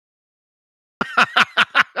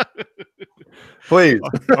Please.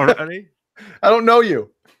 Already? I don't know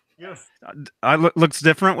you. Yes. Looks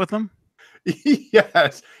different with them?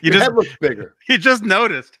 Yes. Your head looks bigger. You just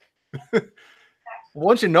noticed.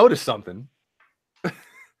 Once you notice something.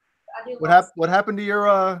 What happened to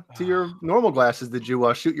your normal glasses? Did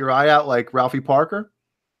you shoot your eye out like Ralphie Parker?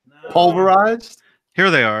 No. Pulverized? Here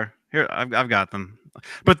they are. Here I've got them.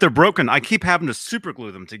 But they're broken. I keep having to super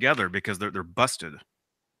glue them together because they're busted.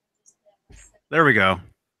 There we go.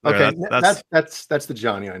 There, okay, that's the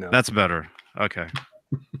Johnny I know. That's better. Okay.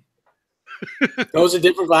 Those are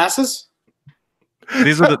different glasses?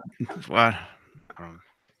 These are the what?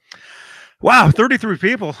 Wow, 33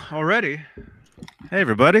 people already. Hey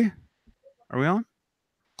everybody. Are we on?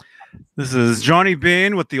 This is Johnny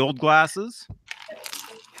Beane with the old glasses.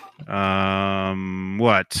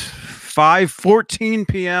 What? 5:14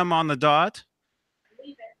 p.m. on the dot.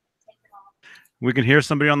 We can hear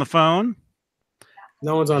somebody on the phone.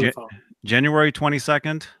 No one's on the phone. January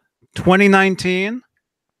 22nd, 2019.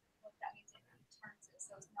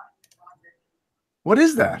 What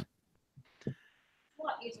is that?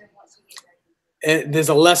 There's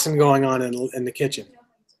a lesson going on in the kitchen.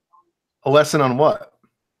 A lesson on what?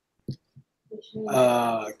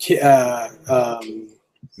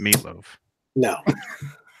 Meatloaf. No.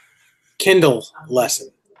 Kindle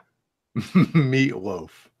lesson.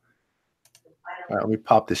 Meatloaf. All right, let me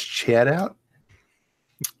pop this chat out.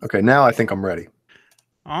 Okay, now I think I'm ready.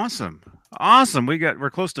 Awesome. Awesome.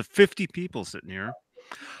 We're close to 50 people sitting here.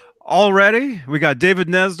 Already, we got David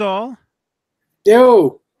Nesdahl.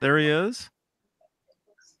 Yo. There he is.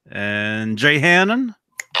 And Jay Hannon.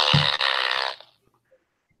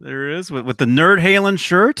 There he is with the Nerd Halen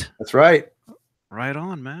shirt. That's right. Right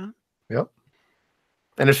on, man. Yep.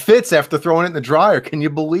 And it fits after throwing it in the dryer. Can you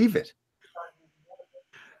believe it?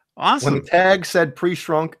 Awesome. When the tag said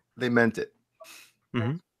pre-shrunk, they meant it.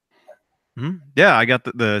 Mm-hmm. Mm-hmm. Yeah, I got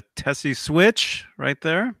the Tessie switch right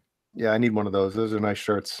there. Yeah, I need one of those. Those are nice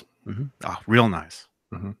shirts. Mm-hmm. Oh, real nice.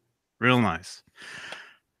 Mm-hmm. Real nice.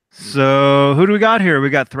 So who do we got here? We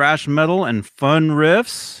got thrash metal and fun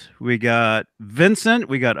riffs. We got Vincent.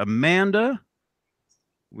 We got Amanda.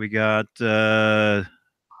 We got Jared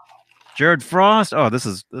Frost. Oh, this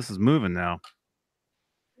is moving now.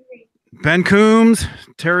 Ben Coombs,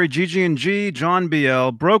 Terry GG&G, John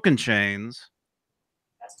BL, Broken Chains,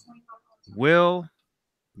 Will,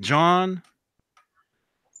 John,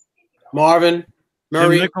 Marvin,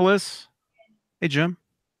 Murray, Jim Nicholas. Hey, Jim.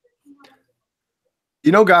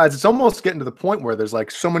 You know, guys, it's almost getting to the point where there's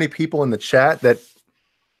like so many people in the chat that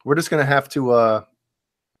we're just going to have to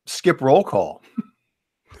skip roll call.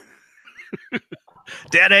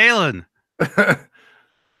 Dan Halen.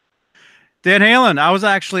 Dan Halen.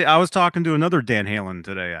 I was talking to another Dan Halen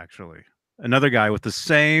today, actually. Another guy with the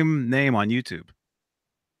same name on YouTube.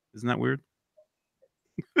 Isn't that weird?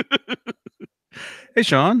 Hey,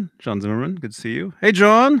 Sean. Sean Zimmerman. Good to see you. Hey,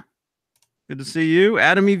 John. Good to see you.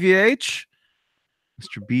 Adam EVH.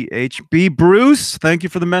 Mr. BHB Bruce. Thank you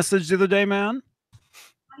for the message the other day, man.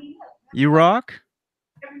 You rock.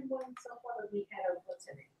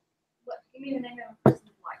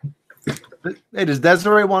 Hey, does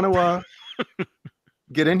Desiree want to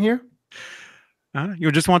get in here?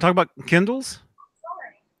 You just want to talk about Kindles?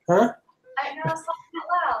 Sorry. Huh? I know I was talking out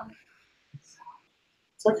loud.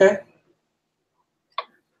 It's okay.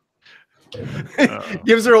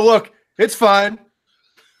 Gives her a look. It's fine.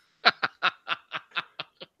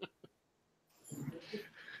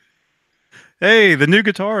 Hey, the new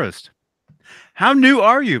guitarist. How new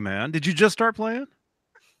are you, man? Did you just start playing?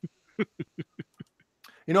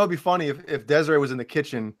 You know, it'd be funny if Desiree was in the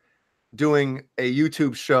kitchen doing a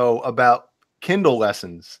YouTube show about Kindle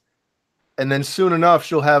lessons. And then soon enough,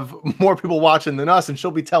 she'll have more people watching than us. And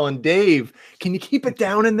she'll be telling Dave, can you keep it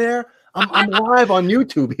down in there? I'm live on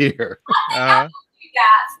YouTube here.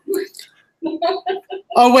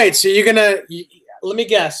 Oh, wait. So you're going to, let me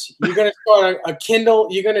guess. You're going to start a Kindle.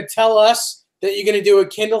 You're going to tell us that you're going to do a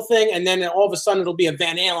Kindle thing. And then all of a sudden it'll be a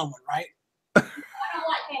Van Halen one, right? I don't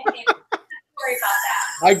like Van Halen. Sorry about that.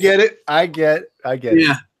 I get it. I get it.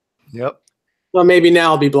 Yeah. Yep. Well, maybe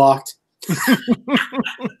now I'll be blocked.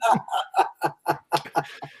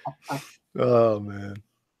 Oh, man.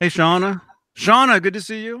 Hey, Shauna. Shauna, good to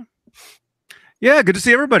see you. Yeah, good to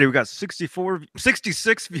see everybody. We got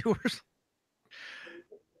 66 viewers.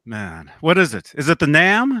 Man, what is it? Is it the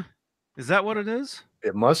NAMM? Is that what it is?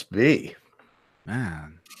 It must be.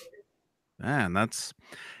 Man, that's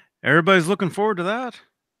everybody's looking forward to that.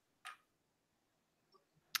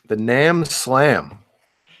 The NAMM Slam.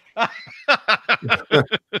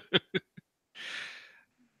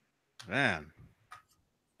 Man.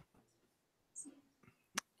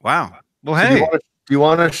 Wow. Well, So hey. do you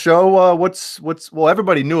want to show what's well?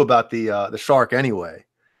 Everybody knew about the shark anyway,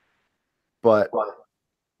 but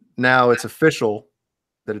now it's official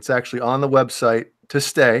that it's actually on the website to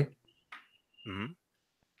stay. Mhm.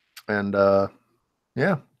 And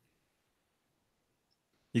yeah,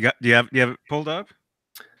 Do you have it pulled up?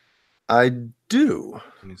 I do.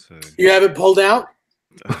 Let me see. You have it pulled out?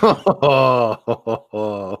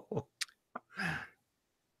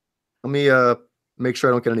 Let me make sure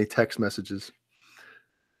I don't get any text messages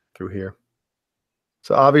through here.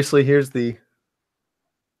 So obviously here's the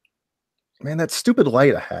man, that stupid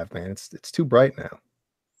light I have, man. It's too bright now.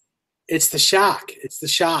 It's the shock. It's the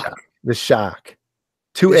shock. The shock.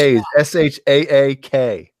 Two The A's.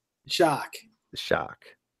 SHAAK. Shock. The shock.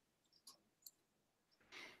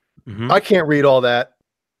 Mhm. I can't read all that.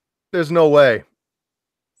 There's no way.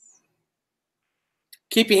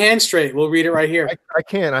 Keep your hands straight. We'll read it right here. I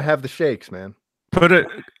can't. I have the shakes, man. Put it.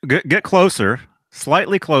 Get closer.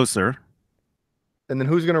 Slightly closer. And then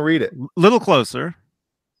who's gonna read it? Little closer.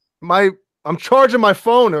 I'm charging my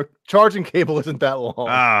phone. Or charging cable isn't that long.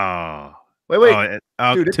 Oh. Wait.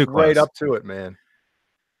 Dude, it's too right close. up to it, man.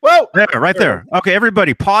 Whoa! There, right there. Okay,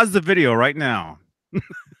 everybody, pause the video right now.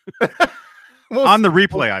 On the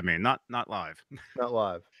replay, I mean, not live. Not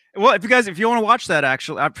live. Well, if you want to watch that,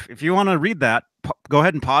 actually, if you want to read that, go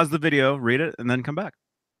ahead and pause the video, read it, and then come back.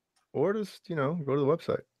 Or just go to the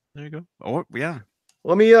website. There you go. Or yeah.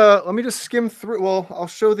 Let me just skim through. Well, I'll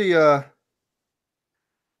show the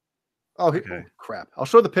oh crap. I'll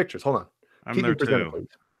show the pictures. Hold on. I'm Keep there me presented, too. please.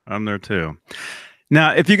 I'm there too.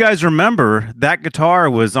 Now, if you guys remember, that guitar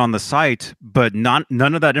was on the site, but none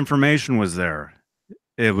of that information was there.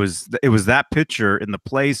 It was that picture in the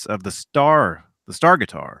place of the star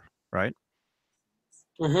guitar, right?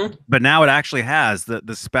 Mm-hmm. But now it actually has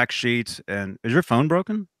the spec sheet. And is your phone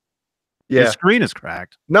broken? Yeah. Your screen is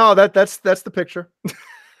cracked. No, that's the picture.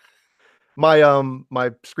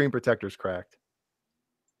 My screen protector's cracked.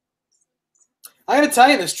 I gotta tell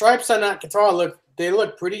you, the stripes on that guitar look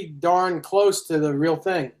pretty darn close to the real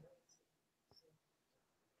thing.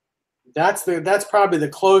 That's probably the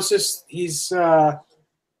closest he's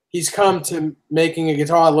come to making a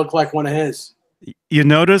guitar look like one of his. You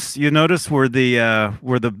notice where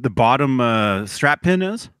the bottom strap pin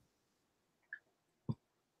is?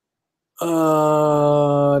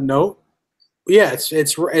 No. Yeah,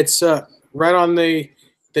 it's right on the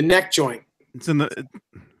neck joint. It's in the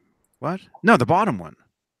what? No, the bottom one.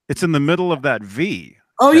 It's in the middle of that V.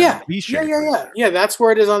 Oh yeah. V shape. Yeah. That's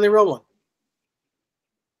where it is on the real one.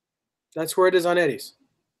 That's where it is on Eddie's.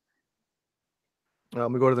 Let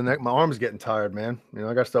me go to the neck. My arm's getting tired, man. I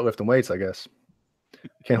got to start lifting weights, I guess.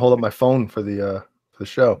 Can't hold up my phone for the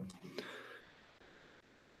show.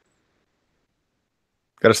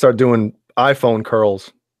 Got to start doing iPhone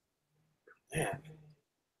curls. Yeah.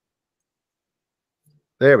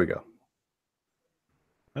 There we go.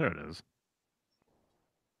 There it is.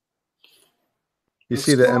 You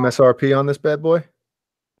see the MSRP on this bad boy?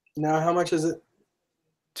 Now, how much is it?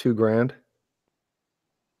 $2,000.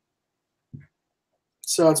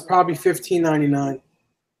 So it's probably $15.99.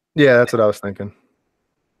 Yeah, that's what I was thinking.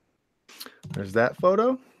 There's that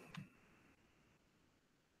photo.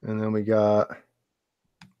 And then we got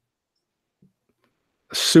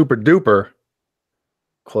a super duper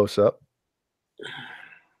close up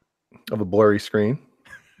of a blurry screen.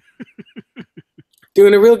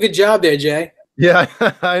 Doing a real good job there, Jay. Yeah,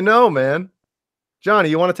 I know, man. Johnny,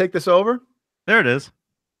 you want to take this over? There it is.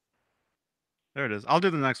 There it is. I'll do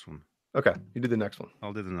the next one. Okay, you do the next one.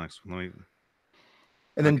 I'll do the next one.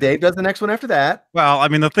 And then Dave does the next one after that. Well, I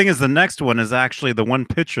mean, the thing is, the next one is actually the one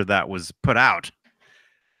picture that was put out.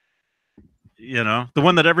 The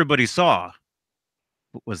one that everybody saw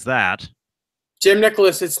was that. Jim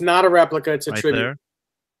Nicholas, it's not a replica, it's a Right tribute. there.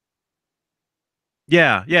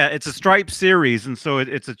 Yeah, it's a Stripe series, and so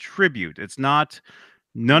it's a tribute. It's not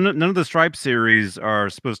none of the Stripe series are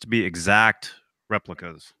supposed to be exact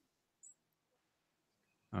replicas.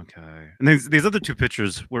 Okay, and these other two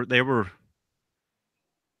pictures were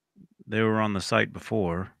on the site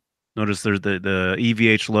before. Notice there's the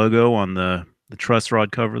EVH logo on the truss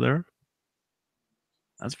rod cover there.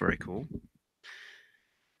 That's very cool.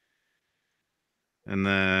 And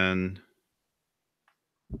then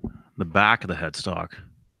the back of the headstock.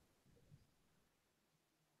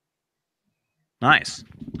 Nice.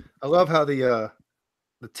 I love how the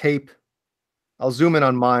tape. I'll zoom in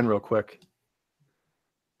on mine real quick.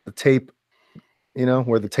 The tape,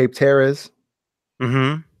 where the tape tear is.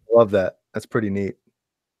 Mm-hmm. Love that. That's pretty neat.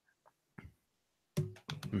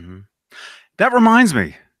 Mm-hmm. That reminds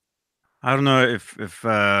me. I don't know if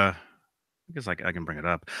I guess I can bring it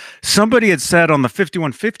up. Somebody had said on the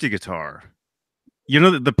 5150 guitar, you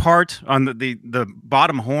know, the part on the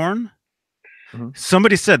bottom horn. Mm-hmm.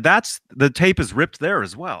 Somebody said the tape is ripped there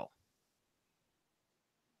as well.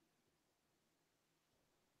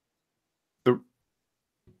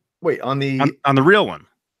 Wait, on the real one.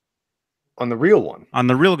 On the real one. On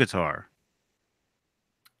the real guitar.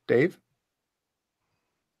 Dave?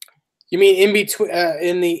 You mean in between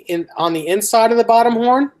on the inside of the bottom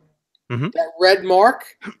horn? Mm-hmm. That red mark,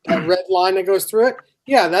 that red line that goes through it?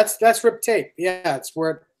 Yeah, that's ripped tape. Yeah, it's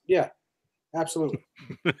where yeah. Absolutely.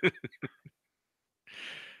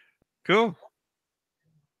 Cool.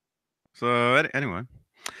 So anyway.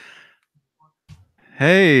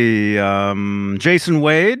 Hey, Jason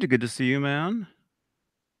Wade, good to see you, man.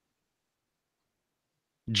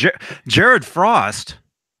 Jared Frost,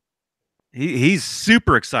 he's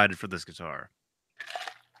super excited for this guitar.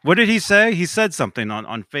 What did he say? He said something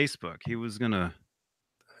on Facebook. He was gonna.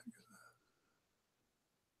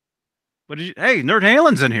 What did you? Hey, Nerd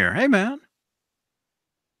Halen's in here. Hey, man.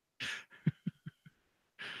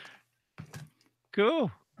 Cool.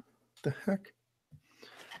 The heck?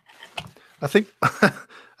 I think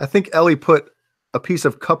Ellie put a piece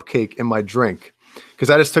of cupcake in my drink because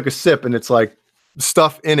I just took a sip and it's like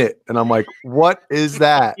stuff in it, and I'm like, "What is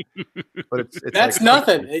that?" But it's that's like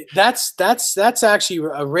nothing. That's actually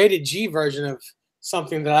a rated G version of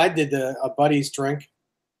something that I did to a buddy's drink.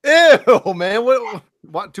 Ew, man!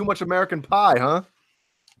 What? Too much American Pie, huh?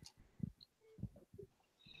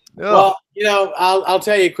 Ugh. Well, you know, I'll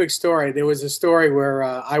tell you a quick story. There was a story where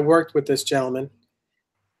I worked with this gentleman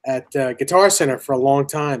at Guitar Center for a long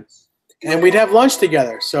time, and we'd have lunch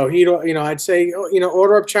together. So he'd, you know, I'd say, oh, you know,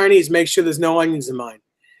 order up Chinese, make sure there's no onions in mine.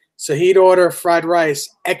 So he'd order fried rice,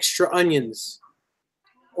 extra onions,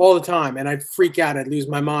 all the time, and I'd freak out. I'd lose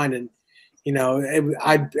my mind, and you know,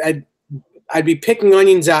 I'd be picking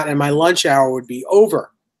onions out, and my lunch hour would be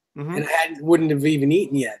over, and I wouldn't have even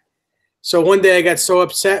eaten yet. So one day I got so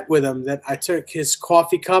upset with him that I took his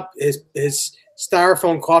coffee cup, his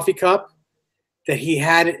styrofoam coffee cup that he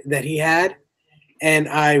had, and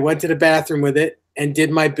I went to the bathroom with it and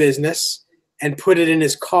did my business and put it in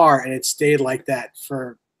his car, and it stayed like that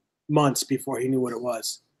for months before he knew what it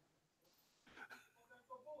was.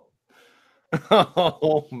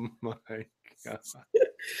 Oh my God.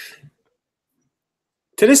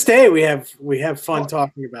 To this day, we have fun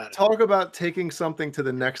talking about it. Talk about taking something to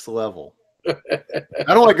the next level. I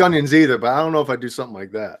don't like onions either, but I don't know if I do something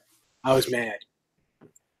like that. I was mad.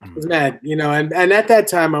 I was mad, you know, and at that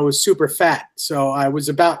time I was super fat, so I was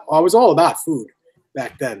all about food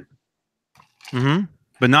back then.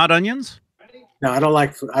 But not onions? No, I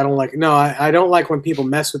don't like when people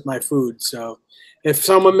mess with my food. So if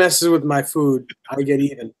someone messes with my food, I get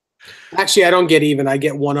even. Actually, I don't get even. I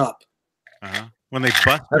get one up. When they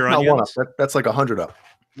bust your not onions? one up. That's like 100 up.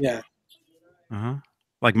 Yeah.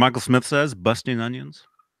 Like Michael Smith says, busting onions.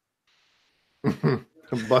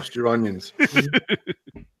 Bust your onions.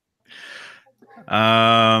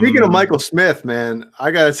 Speaking of Michael Smith, man,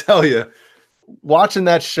 I got to tell you, watching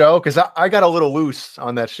that show, because I got a little loose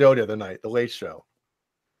on that show the other night, The Late Show.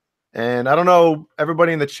 And I don't know,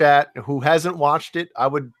 everybody in the chat who hasn't watched it, I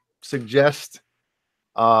would suggest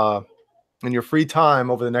in your free time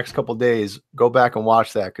over the next couple of days, go back and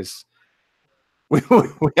watch that because we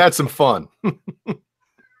had some fun.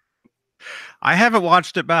 I haven't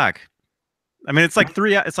watched it back. I mean, it's like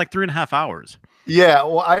 3.5 hours. Yeah,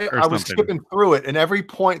 well, I was skipping through it, and every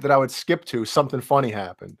point that I would skip to, something funny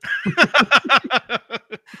happened.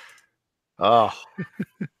 Oh,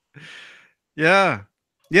 yeah.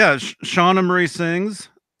 Shauna Marie Sings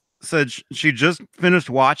said she just finished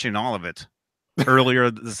watching all of it earlier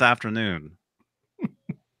this afternoon.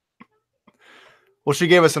 Well, she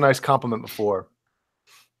gave us a nice compliment before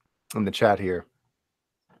in the chat here.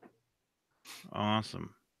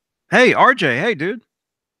 Awesome. Hey, RJ. Hey, dude.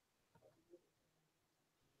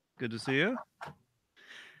 Good to see you.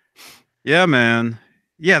 Yeah, man.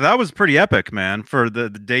 Yeah, that was pretty epic, man, for the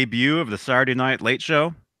debut of the Saturday Night Late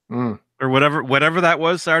Show. Or whatever that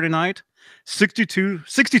was, Saturday night. 62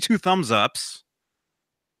 thumbs ups.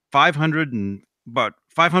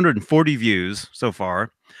 540 views so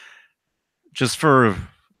far. Just for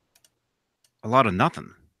a lot of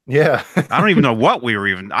nothing. Yeah. I don't even know what we were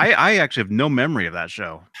even. I actually have no memory of that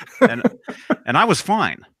show. And I was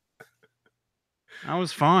fine.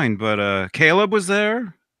 But Caleb was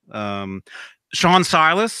there. Sean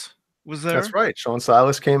Silas was there. That's right. Sean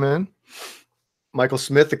Silas came in. Michael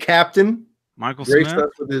Smith, the captain. Michael graced Smith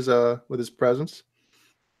us with his presence.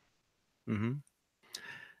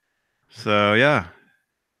 So yeah.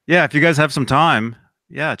 If you guys have some time,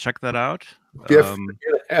 check that out. Yeah,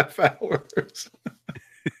 3.5 hours.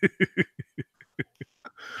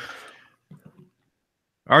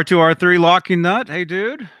 R2R3 Locking Nut. Hey,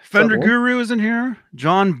 dude. Fender man? Guru is in here.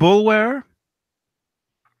 John Bullware.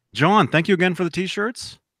 John, thank you again for the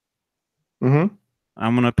t-shirts. Mm-hmm.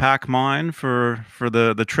 I'm gonna pack mine for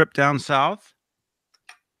the trip down south.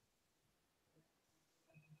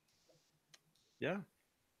 Yeah.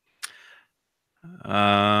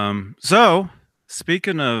 So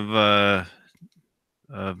speaking of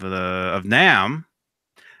NAMM,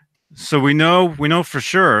 so we know for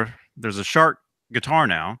sure there's a Shark guitar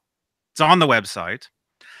now. It's on the website.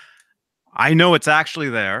 I know it's actually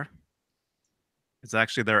there. It's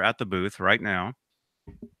actually there at the booth right now.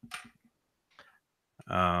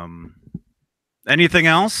 Anything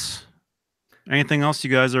else? Anything else you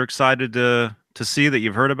guys are excited to see that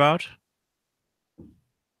you've heard about?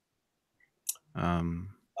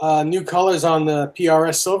 New colors on the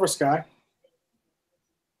PRS Silver Sky.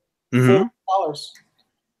 Mm-hmm. 4 colors.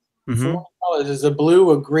 Mm-hmm. 4 colors. There's a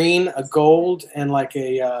blue, a green, a gold, and like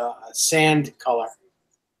a sand color.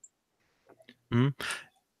 Mm-hmm.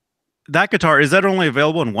 That guitar, is that only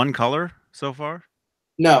available in one color so far?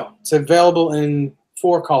 No, it's available in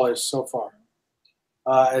 4 colors so far.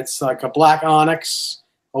 It's like a black onyx,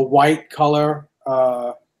 a white color,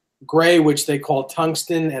 gray, which they call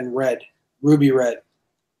tungsten, and red, ruby red.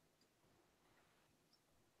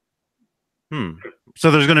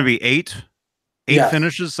 So there's going to be eight Yes.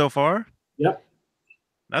 finishes so far? Yep.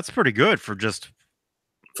 That's pretty good for a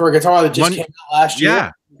guitar that just came out last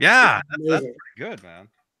year. Yeah. That's pretty good, man.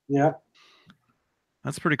 Yeah.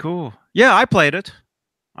 That's pretty cool. Yeah, I played it.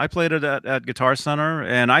 I played it at Guitar Center,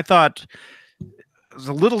 and I thought it was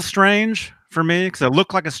a little strange for me because it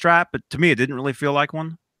looked like a Strat, but to me it didn't really feel like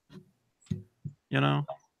one. You know?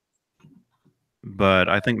 But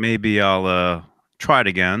I think maybe I'll try it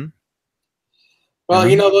again. Well,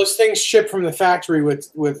 you know, those things ship from the factory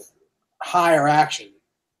with higher action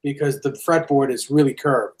because the fretboard is really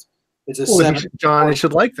curved. It's a 7. John, you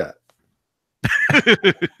should like that.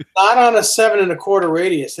 Not on a 7 1/4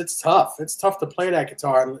 radius. It's tough. It's tough to play that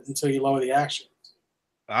guitar until you lower the action.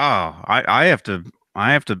 Oh, I have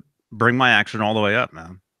to bring my action all the way up,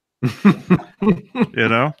 man. You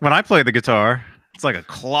know, when I play the guitar, it's like a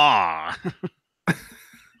claw.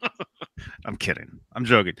 I'm kidding. I'm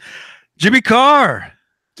joking. Jimmy Carr.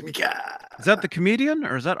 Jimmy Carr. Is that the comedian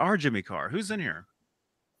or is that our Jimmy Carr? Who's in here?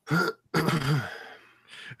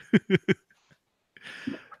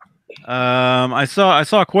 I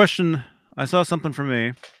saw a question. I saw something for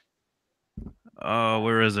me. Oh,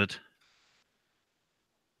 where is it?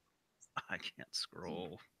 I can't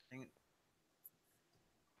scroll. Dang it.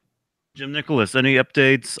 Jim Nicholas, any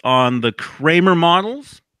updates on the Kramer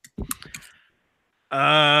models?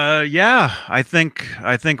 Yeah, I think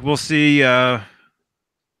we'll see. I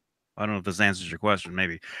don't know if this answers your question.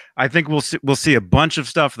 Maybe I think we'll see a bunch of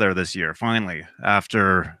stuff there this year. Finally,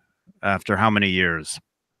 after how many years?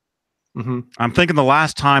 Mm-hmm. I'm thinking the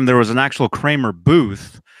last time there was an actual Kramer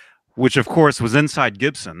booth, which of course was inside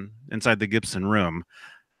the Gibson room.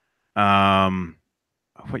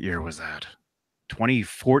 What year was that?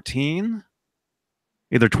 2014?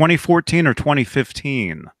 Either 2014 or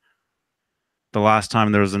 2015. The last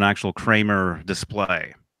time there was an actual Kramer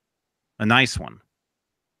display. A nice one.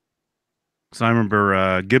 So I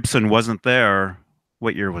remember Gibson wasn't there.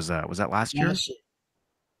 What year was that? Was that last year?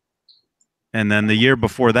 And then the year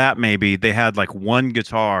before that, maybe, they had like one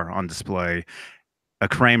guitar on display, a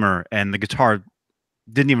Kramer, and the guitar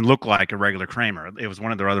didn't even look like a regular Kramer. It was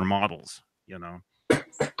one of their other models, you know.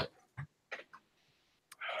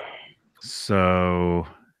 So,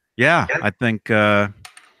 yeah, I think there'll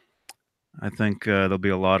be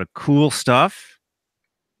a lot of cool stuff,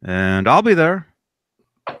 and I'll be there.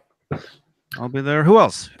 I'll be there. Who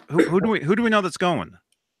else? Who do we know that's going?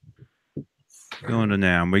 Going to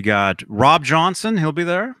NAMM. We got Rob Johnson. He'll be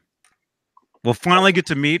there. We'll finally get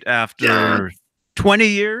to meet after 20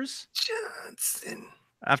 years. Johnson.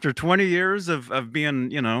 After 20 years of being,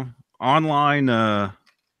 you know, online,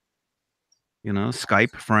 you know,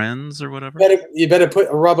 Skype friends or whatever. You better put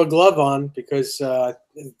a rubber glove on because I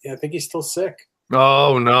think he's still sick.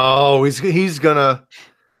 Oh no, he's gonna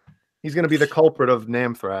be the culprit of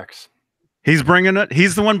Namthrax. He's bringing it.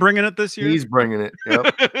 He's the one bringing it this year. He's bringing it.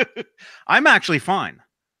 Yep. I'm actually fine.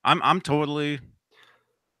 I'm totally,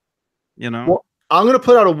 you know. Well, I'm gonna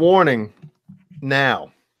put out a warning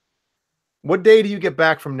now. What day do you get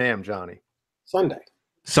back from NAMM, Johnny?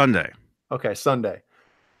 Sunday. Okay, Sunday.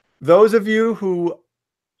 Those of you who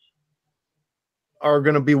are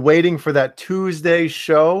going to be waiting for that Tuesday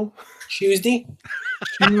show, Tuesday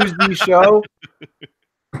show,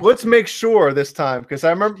 let's make sure this time, because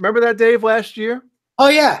I remember that, Dave, last year. Oh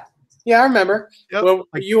yeah, yeah, I remember. Yep. Well,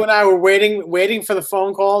 you and I were waiting for the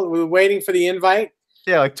phone call. We were waiting for the invite.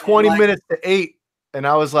 Yeah, like 20 minutes to 8, and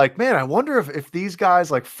I was like, man, I wonder if these guys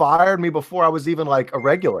like fired me before I was even like a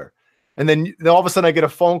regular. And then all of a sudden I get a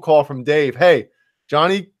phone call from Dave. Hey,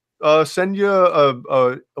 Johnny, send you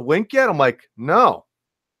a link yet? I'm like, no.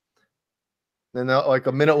 Then like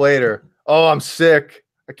a minute later, oh, I'm sick.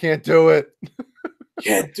 I can't do it.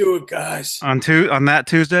 Can't do it, guys. On that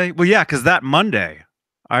Tuesday? Well, yeah, because that Monday,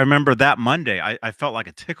 I remember that Monday, I felt like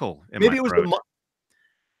a tickle in Maybe my it was throat.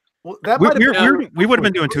 well, that might have been we would have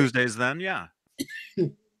been doing Tuesdays then, yeah.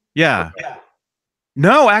 Yeah.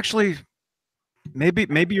 No, actually,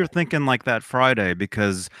 maybe you're thinking like that Friday,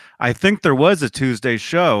 because I think there was a Tuesday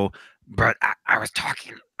show, but I was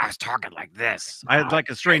talking like this. I had like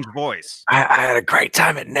a strange voice. I had a great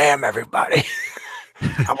time at NAMM, everybody.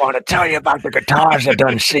 I want to tell you about the guitars I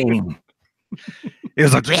done seen. It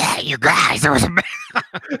was like, yeah, you guys, there was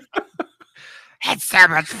had so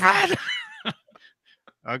much fun.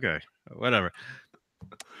 Okay, whatever.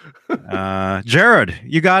 Jared,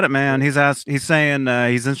 you got it, man. He's saying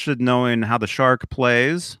he's interested in knowing how the Shark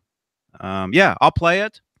plays. Yeah, I'll play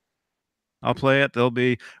it.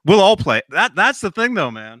 We'll all play it. That's the thing though,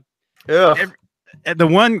 man. Yeah. The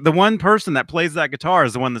one person that plays that guitar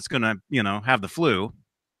is the one that's gonna, have the flu.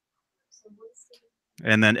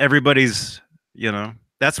 And then everybody's,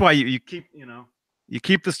 that's why you keep, you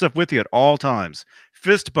keep the stuff with you at all times.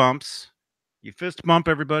 Fist bumps. You fist bump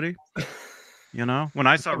everybody. When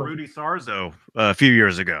I saw Rudy Sarzo a few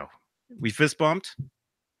years ago, we fist bumped.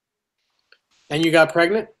 And you got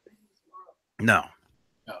pregnant? No.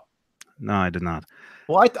 No. No, I did not.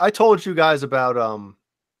 Well, I told you guys about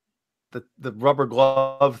the rubber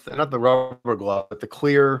glove, not the rubber glove, but the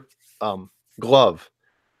clear glove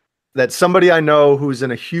that somebody I know who's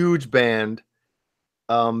in a huge band,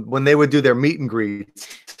 when they would do their meet and greets,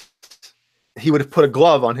 he would have put a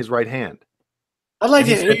glove on his right hand. I'd like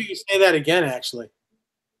to hear you say that again, actually.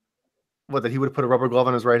 What, that he would have put a rubber glove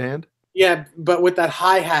on his right hand? Yeah, but with that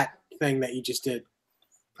hi-hat thing that you just did.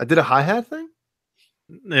 I did a hi-hat thing?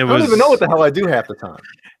 I don't even know what the hell I do half the time.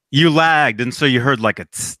 You lagged, and so you heard like a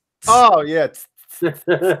tss, tss. Oh, yeah.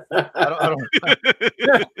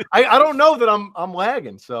 I don't know that I'm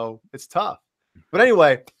lagging, so it's tough. But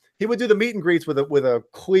anyway, he would do the meet and greets with a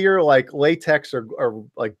clear like latex or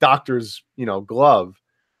like doctor's glove,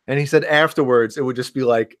 and he said afterwards it would just be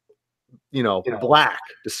like black,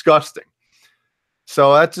 disgusting.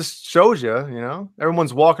 So that just shows you,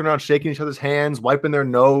 everyone's walking around shaking each other's hands, wiping their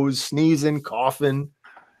nose, sneezing, coughing.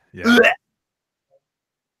 Yeah.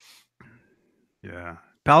 Yeah.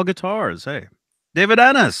 Pal Guitars, hey. David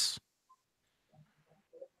Ennis.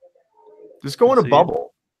 Just go in a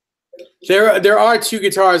bubble. There are two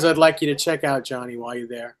guitars I'd like you to check out, Johnny, while you're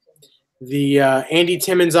there. The Andy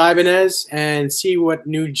Timmons Ibanez, and see what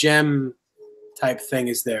new gem type thing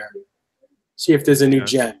is there. See if there's a new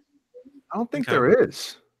gem. I don't think there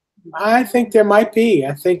is. I think there might be.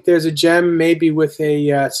 I think there's a gem maybe with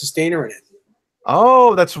a sustainer in it.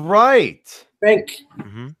 Oh, that's right. I think.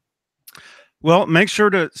 Mm-hmm. Well, make sure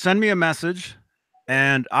to send me a message,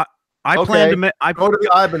 and I okay. plan to make. I go to the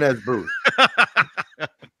Ibanez booth.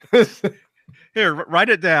 Here, write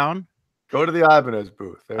it down. Go to the Ibanez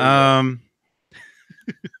booth. There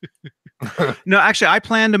No, actually, I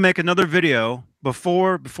plan to make another video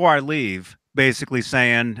before I leave, basically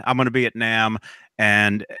saying I'm going to be at NAMM,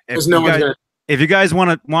 and if you guys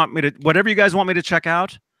want me to whatever you guys want me to check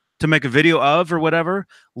out to make a video of or whatever,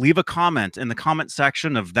 leave a comment in the comment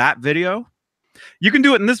section of that video. You can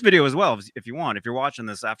do it in this video as well if you want, if you're watching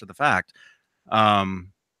this after the fact. Hey,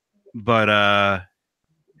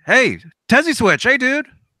 Tezzy Switch. Hey, dude.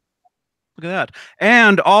 Look at that.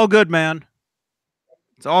 And all good, man.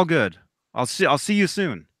 It's all good. I'll see you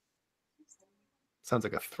soon. Sounds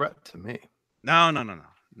like a threat to me. No.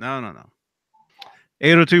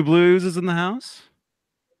 802 Blues is in the house.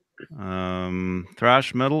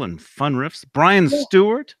 Thrash metal and fun riffs. Brian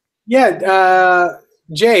Stewart. Yeah,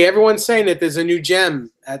 Jay, everyone's saying that there's a new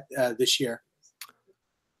gem at this year.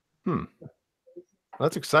 Well,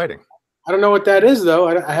 that's exciting. I don't know what that is, though.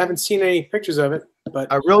 I haven't seen any pictures of it,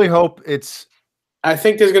 but I really hope it's. I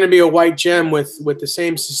think there's going to be a white gem with the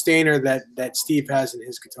same sustainer that Steve has in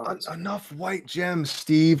his guitars. Enough white gems,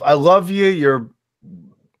 Steve. I love you. You're,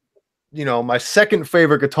 my second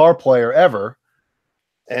favorite guitar player ever,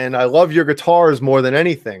 and I love your guitars more than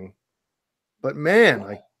anything. But man,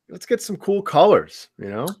 like, let's get some cool colors,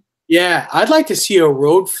 Yeah, I'd like to see a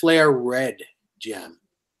Road Flare red gem.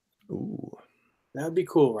 Ooh, that would be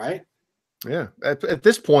cool, right? Yeah. At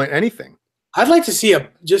this point, anything. I'd like to see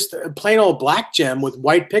just a plain old black gem with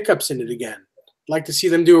white pickups in it again. I'd like to see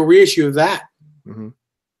them do a reissue of that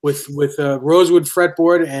with rosewood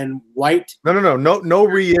fretboard and white. No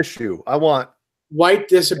reissue. I want white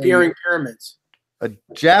disappearing pyramids. A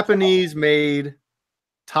Japanese made,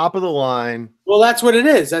 top of the line. Well, that's what it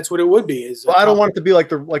is. That's what it would be. Well, I don't want it to be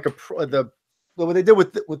like what they did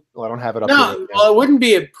with. Well, I don't have it up. No, well, it wouldn't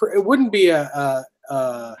be the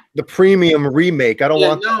premium remake. I don't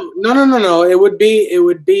want. No. It would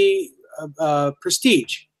be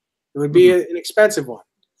prestige. It would be an expensive one.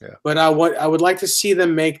 Yeah. But I would like to see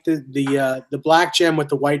them make the black gem with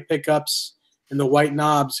the white pickups and the white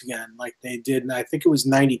knobs again, like they did. And I think it was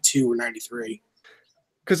 92 or 93.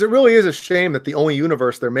 Because it really is a shame that the only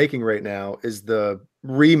universe they're making right now is the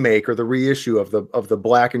remake or the reissue of the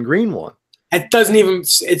black and green one. It doesn't even.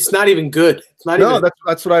 It's not even good. It's not even.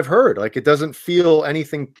 That's what I've heard. Like it doesn't feel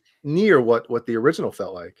anything near what the original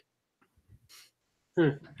felt like.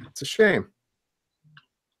 It's a shame.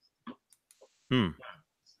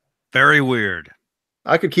 Very weird.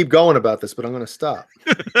 I could keep going about this, but I'm going to stop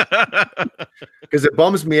because it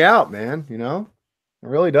bums me out, man. You know, it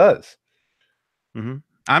really does.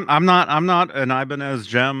 I'm not an Ibanez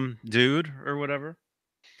gem dude or whatever.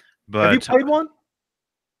 But have you played one?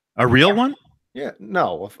 A real one? Yeah,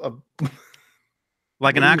 no.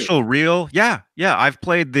 Like an actual real? Yeah. I've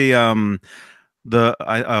played the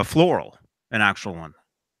floral, an actual one.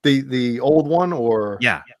 The old one, or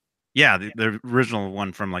yeah, the original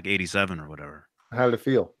one from like '87 or whatever. How did it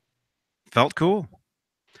feel? Felt cool.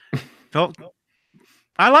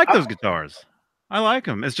 I like those guitars. I like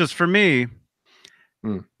them. It's just for me.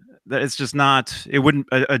 That it's just not. It wouldn't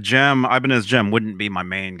a gem. Ibanez gem wouldn't be my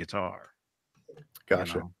main guitar.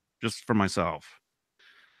 Gotcha. You know, just for myself.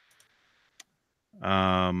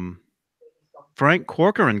 Frank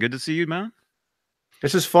Corcoran, good to see you, man.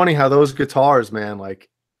 It's just funny how those guitars, man, like,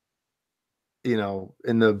 you know,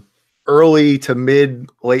 in the early to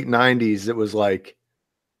late 90s, it was like,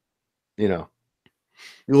 you know,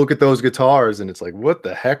 you look at those guitars and it's like, what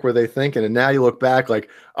the heck were they thinking? And now you look back like,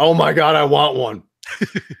 oh my God, I want one.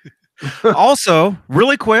 Also,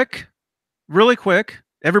 really quick,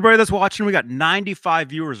 everybody that's watching, we got 95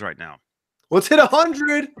 viewers right now. Let's hit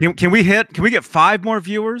 100. Can we get 5 more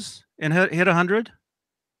viewers and hit 100?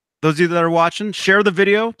 Those of you that are watching, share the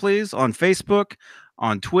video, please, on Facebook,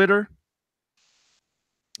 on Twitter,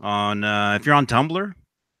 on if you're on Tumblr,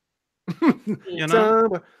 you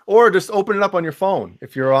know, or just open it up on your phone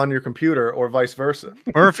if you're on your computer, or vice versa.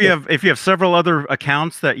 Or if you have several other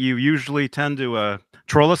accounts that you usually tend to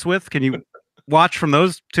troll us with, can you watch from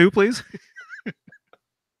those too, please?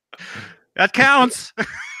 That counts.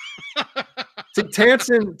 So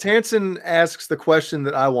Tansen asks the question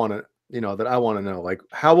that I want to know, like,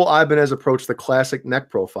 how will Ibanez approach the classic neck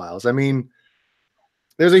profiles? I mean,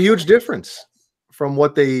 there's a huge difference from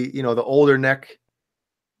what they, you know, the older necks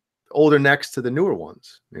to the newer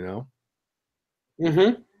ones, you know?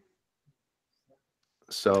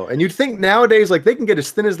 So, and you'd think nowadays, like, they can get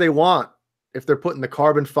as thin as they want if they're putting the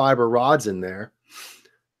carbon fiber rods in there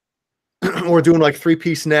or doing like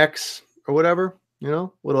 3-piece necks or whatever. You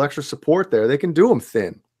know, a little extra support there. They can do them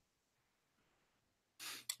thin.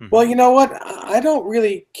 Well, you know what? I don't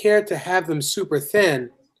really care to have them super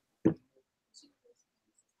thin.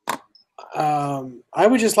 I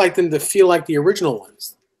would just like them to feel like the original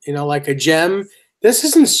ones. You know, like a gem. This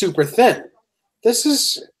isn't super thin. This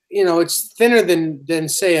is, you know, it's thinner than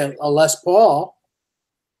say a Les Paul,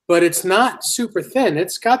 but it's not super thin.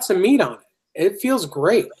 It's got some meat on it. It feels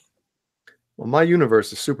great. Well, my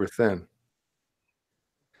universe is super thin.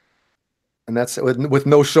 And that's with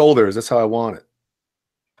no shoulders. That's how I want it.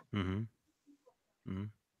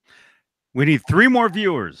 We need 3 more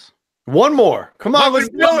viewers. One more. Come on, let's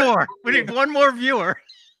do it. We need one more viewer.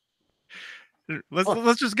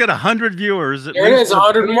 Let's just get 100 viewers. There it is,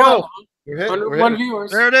 101. 101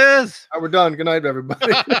 viewers. There it is. All right, we're done. Good night,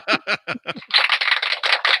 everybody.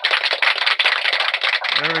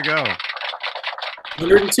 There we go.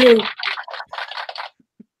 102.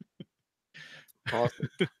 Awesome.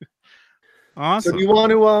 Awesome. So do you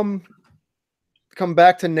want to come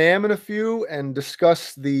back to NAMM in a few and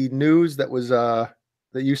discuss the news that was that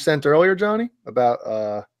you sent earlier, Johnny,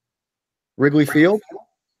 about Wrigley Field?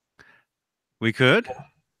 We could.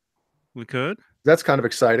 That's kind of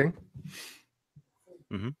exciting.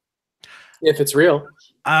 If it's real.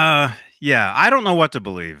 Yeah, I don't know what to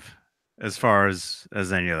believe as far as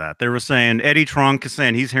any of that. They were saying Eddie Trunk is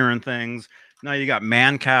saying he's hearing things. Now you got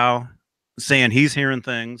Mancow saying he's hearing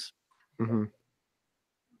things. You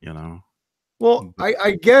know. Well,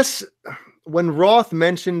 I guess when Roth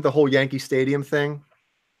mentioned the whole Yankee Stadium thing,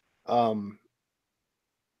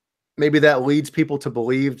 maybe that leads people to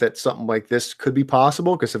believe that something like this could be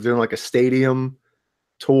possible, because if they're doing like a stadium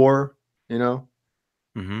tour, you know.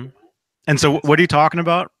 Mm-hmm. And so what are you talking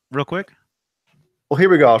about real quick? Well, here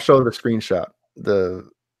we go. I'll show the screenshot.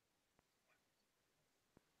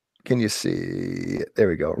 Can you see? There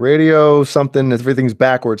we go. Radio something. Everything's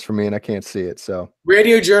backwards for me and I can't see it. So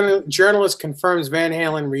Radio journalist confirms Van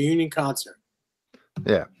Halen reunion concert.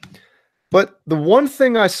 Yeah. But the one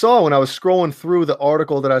thing I saw when I was scrolling through the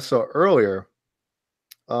article that I saw earlier,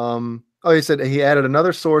 he said he added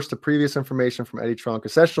another source to previous information from Eddie Trunk.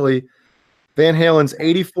 Essentially, Van Halen's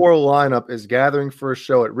 84 lineup is gathering for a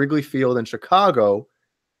show at Wrigley Field in Chicago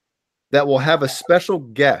that will have a special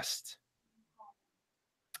guest.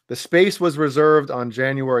 The space was reserved on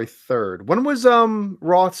January 3rd. When was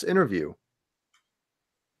Roth's interview?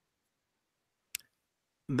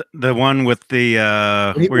 The one with the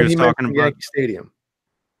where he was talking about Yankee Stadium.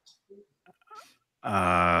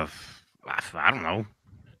 I don't know.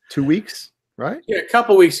 2 weeks, right? Yeah, a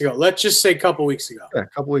couple weeks ago. Let's just say a couple weeks ago. Yeah, a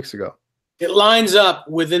couple weeks ago. It lines up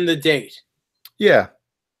within the date. Yeah.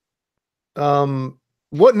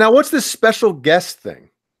 What's this special guest thing?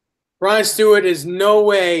 Brian Stewart is no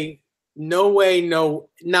way,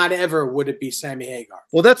 not ever would it be Sammy Hagar.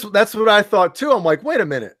 Well, that's what I thought too. I'm like, wait a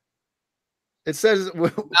minute. It says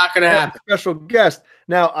not going to happen. Special guest.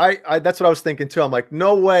 Now, I that's what I was thinking too. I'm like,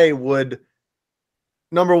 no way would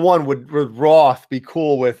number one would Roth be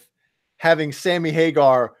cool with having Sammy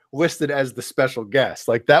Hagar listed as the special guest.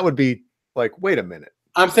 Like that would be like, wait a minute.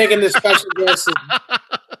 I'm thinking the special guest.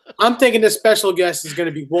 I'm thinking the special guest is going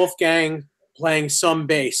to be Wolfgang playing some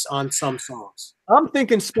bass on some songs. I'm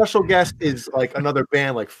thinking special guest is like another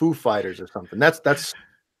band, like Foo Fighters or something. That's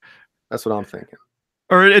what I'm thinking.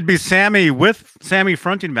 Or it'd be Sammy with Sammy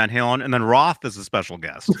fronting Van Halen, and then Roth is a special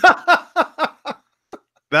guest.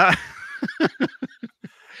 That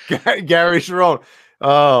Gary Sharon.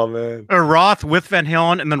 Oh man. Or Roth with Van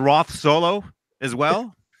Halen, and then Roth solo as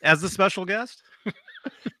well as the special guest.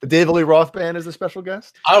 The David Lee Roth band is the special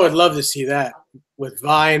guest. I would love to see that with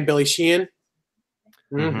Vi and Billy Sheehan.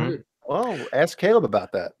 Mm-hmm. Well, ask Caleb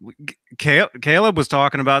about that. Caleb was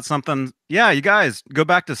talking about something. Yeah, you guys go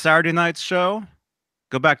back to Saturday night's show.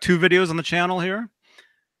 Go back 2 videos on the channel here.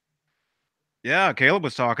 Yeah, Caleb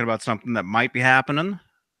was talking about something that might be happening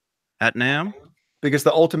at NAMM. Because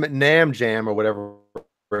the Ultimate NAMM Jam or whatever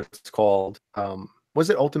it's called, was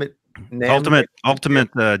it Ultimate NAMM?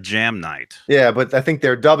 Ultimate Jam Night. Yeah, but I think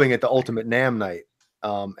they're dubbing it the Ultimate NAMM Night.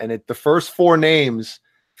 And the first 4 names,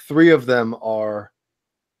 3 of them are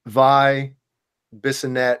Vi,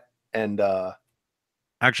 Bissonette, and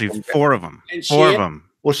actually 4 of them. And 4 of them.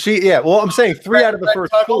 Well, I'm saying 3 out of the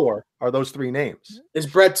first 4 are those 3 names. Is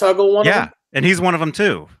Brett Tuggle one of them? Yeah, and he's one of them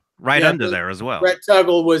too, right under there as well. Brett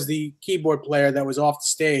Tuggle was the keyboard player that was off the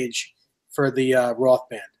stage for the Roth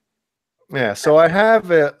band. Yeah, so I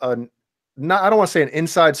have I don't want to say an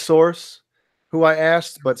inside source who I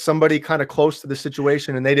asked, but somebody kind of close to the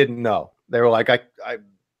situation, and they didn't know. They were like, I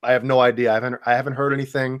have no idea. I haven't heard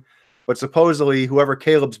anything, but supposedly whoever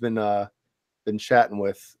Caleb's been chatting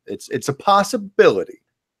with, it's a possibility.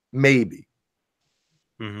 Maybe.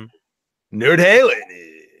 Mm-hmm. Nerd Halen.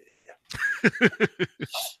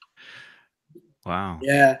 Wow.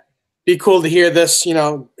 Yeah. Be cool to hear this,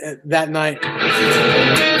 that night.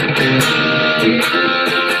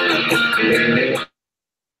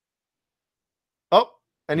 Oh,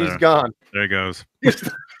 and he's gone. There he goes.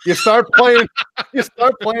 You start playing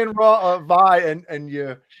raw Vi and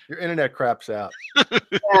your internet craps out.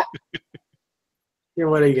 Yeah,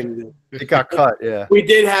 what are you gonna do? It got cut, yeah.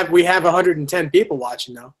 We have 110 people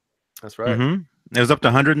watching now. That's right. Mm-hmm. It was up to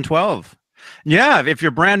 112. Yeah, if you're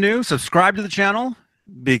brand new, subscribe to the channel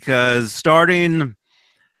because starting,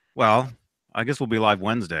 well, I guess we'll be live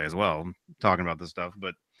Wednesday as well, talking about this stuff.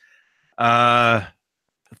 But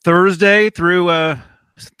Thursday through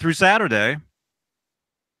Saturday,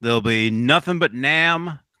 there'll be nothing but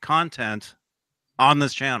NAMM content on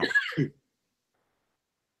this channel.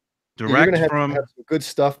 Direct have from some good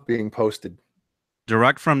stuff being posted.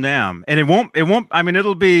 Direct from NAMM. And it won't, I mean,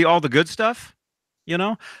 it'll be all the good stuff,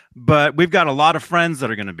 but we've got a lot of friends that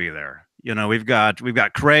are going to be there. We've got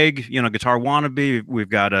Craig, Guitarwannabee. We've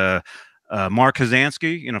got Mark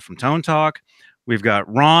Kazansky, from Tone Talk. We've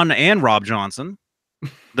got Ron and Rob Johnson.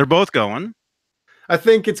 They're both going. I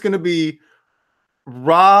think it's going to be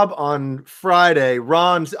Rob on Friday,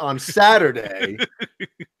 Ron's on Saturday.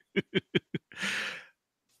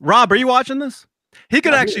 Rob, are you watching this? He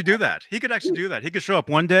could actually do that. He could show up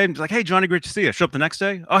one day and be like, "Hey, Johnny, great to see you." Show up the next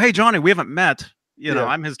day. "Oh, hey, Johnny, we haven't met.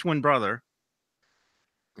 I'm his twin brother."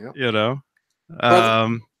 Yep.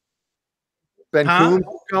 Ben Huh? Coombs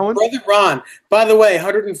going. Brother Ron. By the way,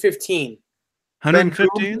 115. Ben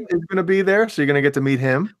 115. Coombs is going to be there, so you're going to get to meet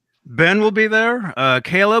him. Ben will be there.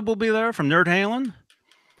 Caleb will be there from Nerd Halen.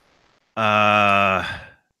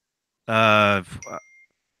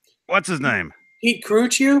 What's his name? Pete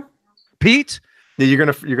Caruccio? Pete? Yeah,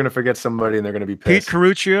 you're gonna forget somebody, and they're gonna be Pete pissed.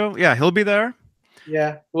 Caruccio. Yeah, he'll be there.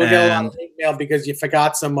 Yeah, we'll get a lot of hate mail because you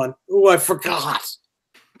forgot someone. Ooh, I forgot.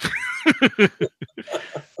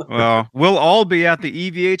 Well, we'll all be at the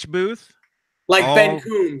EVH booth. Like all... Ben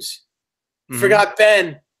Coombs. Mhm. Forgot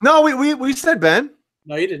Ben. No, we said Ben.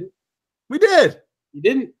 No, you didn't. We did. You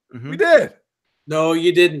didn't. Mhm. We did. No,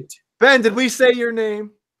 you didn't. Ben, did we say your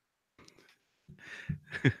name?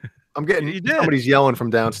 I'm getting You did. somebody's yelling from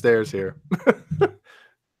downstairs here.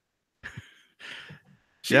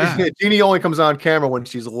 Yeah. Jeannie only comes on camera when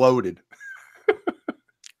she's loaded.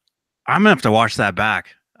 I'm gonna have to watch that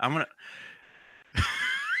back. I'm gonna.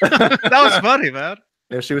 That was funny, man.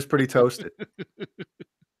 Yeah, she was pretty toasted.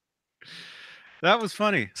 That was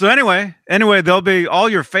funny. So anyway, there'll be all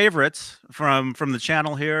your favorites from the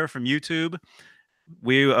channel here from YouTube.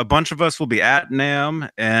 A bunch of us will be at NAMM,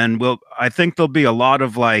 and I think there'll be a lot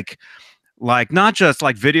of like not just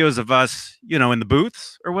like videos of us, in the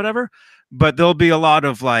booths or whatever, but there'll be a lot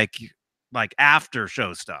of like after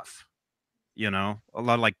show stuff, a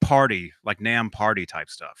lot of like NAMM party type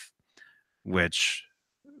stuff, which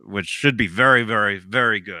should be very, very,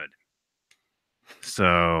 very good.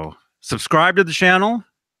 So subscribe to the channel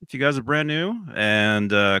if you guys are brand new,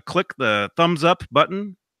 and click the thumbs up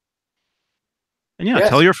button. And yeah, Yes.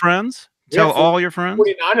 Tell your friends. Tell all your friends.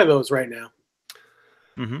 49 of those right now.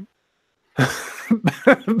 Mm-hmm.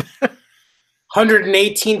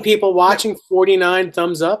 118 people watching, 49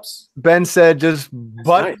 thumbs ups. Ben said, "Just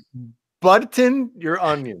Nice. button your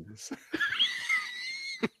onions."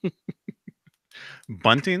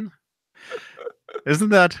 Bunting? Isn't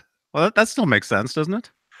that? Well, that still makes sense, doesn't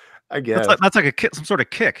it? I guess. That's like a kick, some sort of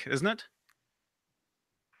kick, isn't it?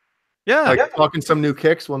 Yeah. Like talking some new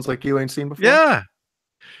kicks, ones like you ain't seen before. Yeah.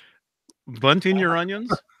 Bunting your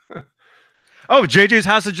onions. Oh, JJ's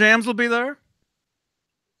House of Jams will be there.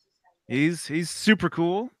 He's super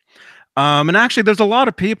cool. And actually, there's a lot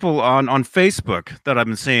of people on Facebook that I've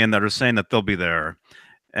been seeing that are saying that they'll be there,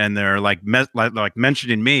 and they're like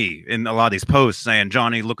mentioning me in a lot of these posts, saying,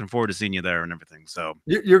 "Johnny, looking forward to seeing you there," and everything. So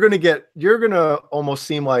you're gonna almost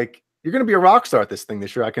seem like you're gonna be a rock star at this thing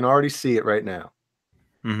this year. I can already see it right now.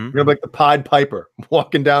 mhm. You're gonna be like the Pied Piper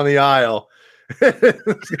walking down the aisle.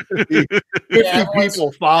 It's gonna be 50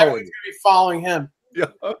 people following. Everyone's gonna be following him. Yeah.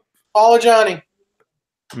 Follow Johnny.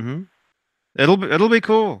 Mm-hmm. It'll be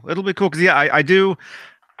cool. It'll be cool because yeah, I do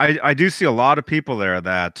see a lot of people there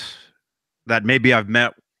that maybe I've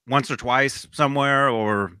met once or twice somewhere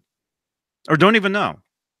or don't even know.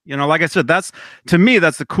 Like I said, to me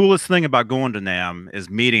that's the coolest thing about going to NAMM is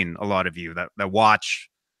meeting a lot of you that watch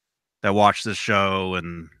this show,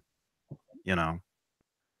 and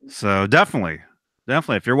so definitely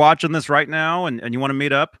if you're watching this right now and you want to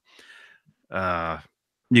meet up,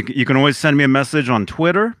 you can always send me a message on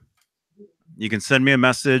Twitter. You can send me a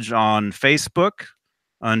message on Facebook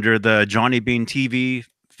under the Johnny Beane TV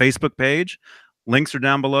Facebook page. Links are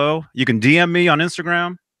down below. You can DM me on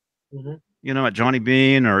Instagram, at Johnny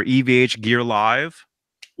Beane or EVH Gear Live.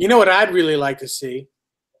 You know what I'd really like to see?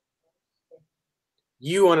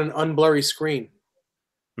 You on an unblurry screen.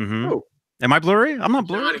 Mm-hmm. Oh, Am I blurry? I'm not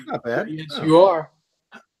blurry. that's not bad. Yes, No, you are.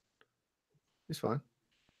 he's fine.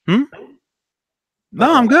 No,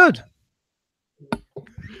 I'm good.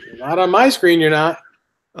 Not on my screen, you're not.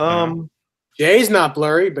 Jay's not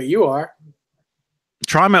blurry, but you are.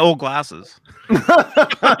 Try my old glasses.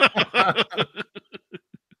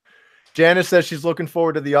 Janice says she's looking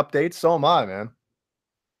forward to the updates. So am I, man.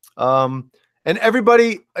 And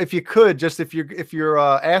everybody, if you could, just if you're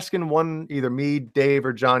asking either me, Dave,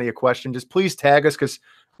 or Johnny a question, just please tag us, because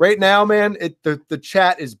right now, man, the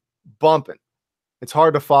chat is bumping. It's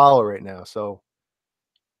hard to follow right now. So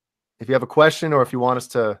if you have a question or if you want us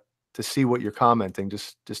to see what you're commenting,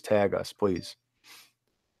 just tag us, please.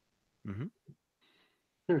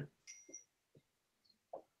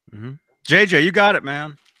 JJ, you got it,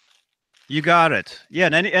 man. You got it. Yeah,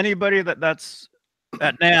 and anybody that's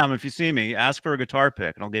at NAMM, if you see me, ask for a guitar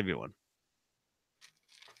pick, and I'll give you one.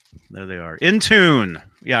 There they are. In tune.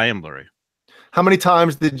 Yeah, I am blurry. How many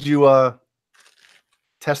times did you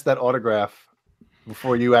test that autograph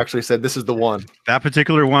before you actually said this is the one? That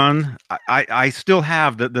particular one, I still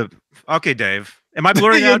have the. Okay, Dave. Am I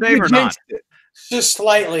blurry now, Dave, or not? Just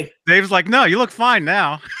slightly. Dave's like, no, you look fine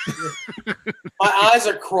now. My eyes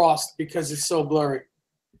are crossed because it's so blurry.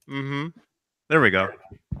 There we go.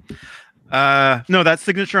 No, that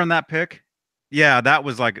signature on that pick. Yeah, that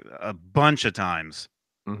was like a bunch of times.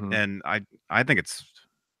 Mhm. And I think it's,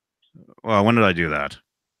 well, when did I do that?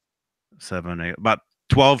 7, 8, about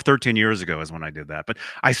 12, 13 years ago is when I did that. But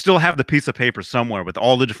I still have the piece of paper somewhere with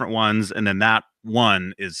all the different ones, and then that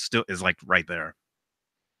one is like right there.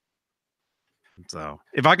 So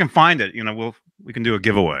if I can find it, we can do a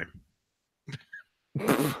giveaway.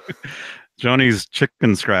 Johnny's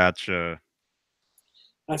chicken scratch.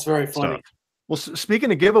 That's very funny. Stuff. Well,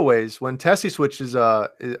 speaking of giveaways, when Tessie switches, I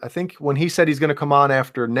think when he said he's going to come on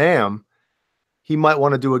after NAMM, he might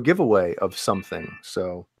want to do a giveaway of something.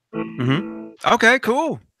 So, okay,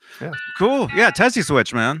 cool. Yeah, cool. Yeah, Tessie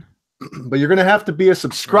switch, man. But you're going to have to be a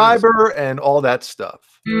subscriber and all that stuff.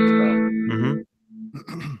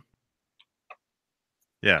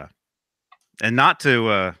 Yeah, and not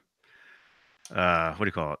to what do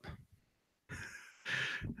you call it?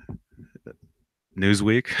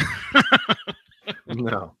 Newsweek.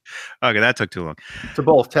 No. Okay, that took too long. To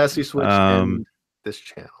both Tessie switch and this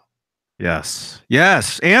channel. Yes.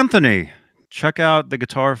 Yes, Anthony. Check out the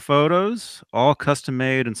guitar photos, all custom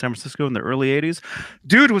made in San Francisco in the early '80s.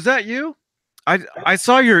 Dude, was that you? I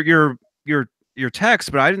saw your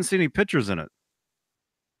text, but I didn't see any pictures in it.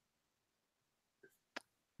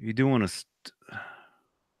 You doing a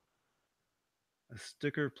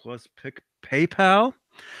sticker plus pick PayPal?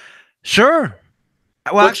 Sure.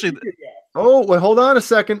 Well, actually, oh wait, hold on a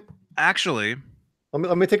second. Actually,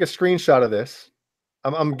 let me take a screenshot of this.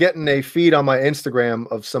 I'm getting a feed on my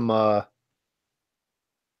Instagram of some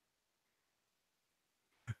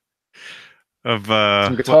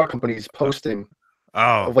some guitar companies posting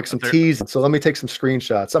of like some teas. So let me take some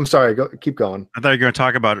screenshots. I'm sorry, keep going. I thought you were going to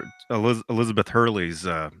talk about Elizabeth Hurley's.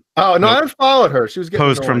 Oh no, I haven't followed her. She was getting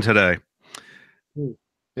post from today. Maybe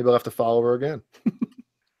I'll have to follow her again.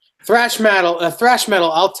 Thrash metal.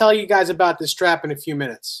 I'll tell you guys about this strap in a few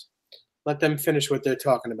minutes. Let them finish what they're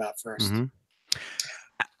talking about first.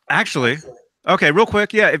 Actually, okay, real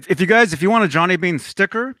quick. Yeah, if you want a Johnny Beane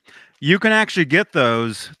sticker, you can actually get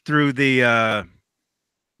those through the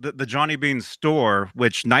Johnny Beane store,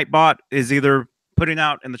 which Nightbot is either putting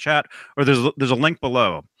out in the chat or there's a link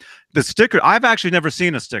below. The sticker, I've actually never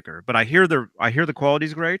seen a sticker, but I hear the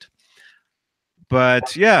quality's great.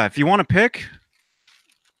 But yeah, if you want to pick,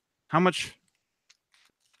 how much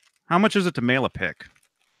is it to mail a pick?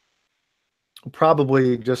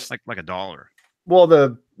 Probably just like $1.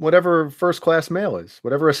 Well, whatever first class mail is,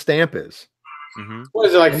 whatever a stamp is. What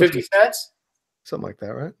is it, like 50 cents? Something like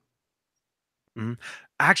that, right?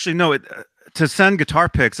 Actually, no. To send guitar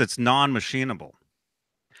picks, it's non-machinable,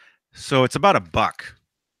 so it's about $1.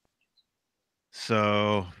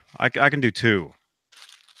 So I can do 2.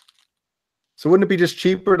 So wouldn't it be just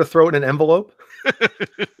cheaper to throw it in an envelope?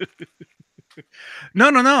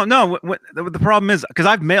 No. The problem is, because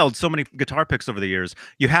I've mailed so many guitar picks over the years,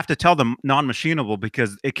 you have to tell them non-machinable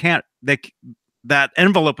because it can't. That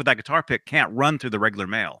envelope with that guitar pick can't run through the regular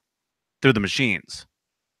mail, through the machines.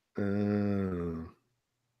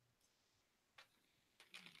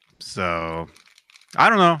 So I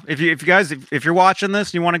don't know if you guys if you're watching this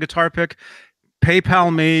and you want a guitar pick,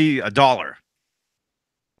 PayPal me $1,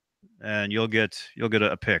 and you'll get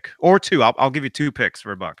a pick or 2. I'll give you 2 picks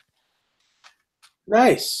for $1.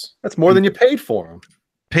 Nice. That's more than you paid for them.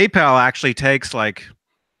 PayPal actually takes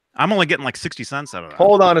I'm only getting 60 cents out of that.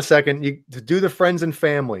 Hold on a second. To do the friends and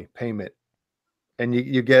family payment, and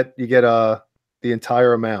you get the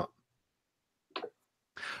entire amount.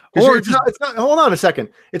 Or it's not. Hold on a second.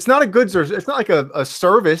 It's not a goods or it's not like a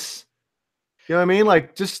service. You know what I mean?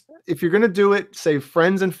 Like, just if you're gonna do it, say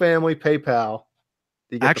friends and family PayPal.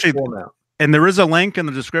 You get actually, the full amount. And there is a link in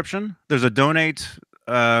the description. There's a donate.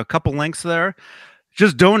 Couple links there.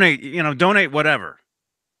 Just donate. Donate whatever,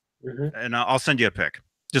 and I'll send you a pic.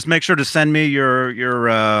 Just make sure to send me your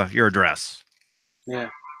address. Yeah.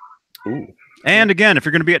 Ooh. And again, if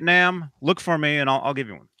you're going to be at NAMM, look for me, and I'll give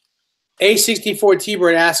you one. A64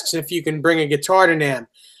 T-Bird asks if you can bring a guitar to NAMM.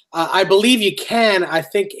 I believe you can. I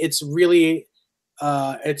think it's really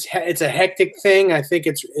it's a hectic thing. I think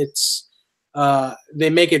it's they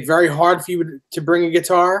make it very hard for you to bring a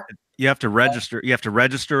guitar. You have to register. You have to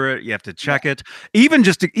register it. You have to check it. Even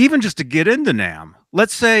just to get into NAMM.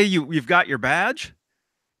 Let's say you've got your badge.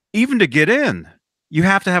 Even to get in, you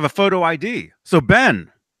have to have a photo ID. So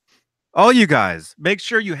Ben, all you guys, make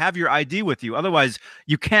sure you have your ID with you. Otherwise,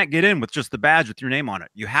 you can't get in with just the badge with your name on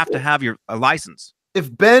it. You have to have a license.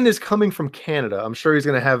 If Ben is coming from Canada, I'm sure he's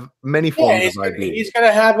going to have many forms of ID. He's going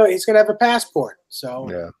to have a passport.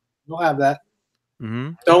 So yeah, we'll have that.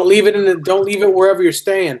 Don't leave it wherever you're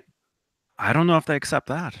staying. I don't know if they accept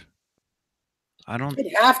that. I don't.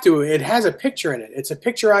 You have to. It has a picture in it. It's a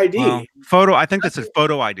picture ID. Well, photo. I think that's a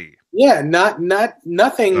photo ID. Yeah,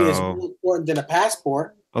 nothing is So- more important than a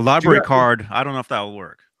passport. A library card. I don't know if that will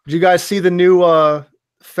work. Did you guys see the new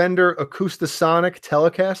Fender Acoustasonic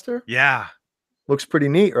Telecaster? Yeah. Looks pretty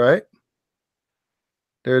neat, right?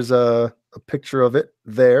 There's a picture of it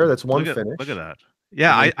there. That's one finish. Look at that.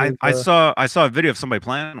 Yeah, And then I there's, saw a video of somebody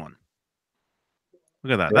playing one.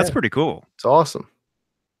 Look at that. That's Yeah. pretty cool. It's awesome.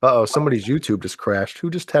 Uh-oh, somebody's YouTube just crashed. Who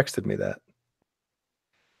just texted me that?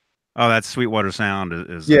 Oh, that's Sweetwater Sound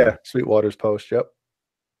is Yeah, Sweetwater's post. Yep.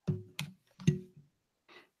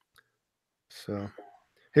 So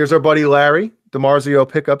here's our buddy Larry. DiMarzio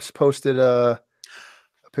Pickups posted a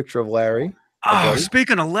picture of Larry. Oh,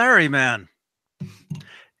 speaking of Larry, man.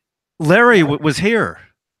 Larry was here.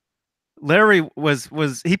 Larry was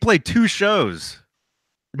he played 2 shows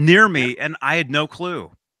near me, and I had no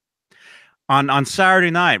clue. On Saturday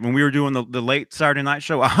night when we were doing the late Saturday night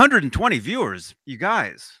show, 120 viewers. You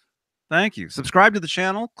guys, thank you. Subscribe to the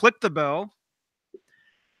channel. Click the bell.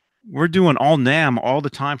 We're doing all NAMM all the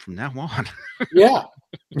time from now on. Yeah.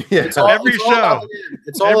 Yeah. Every show.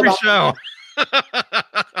 It's all Every about show.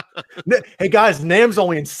 Hey guys, NAMM's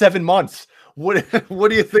only in 7 months. What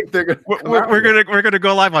do you think they're gonna? We're gonna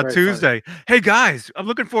go live on Very Tuesday. Hey guys, I'm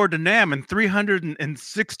looking forward to NAMM in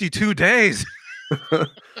 362 days.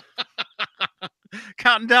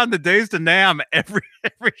 Counting down the days to NAMM every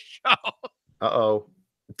show. Uh-oh.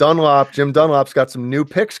 Jim Dunlop's got some new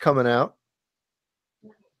picks coming out.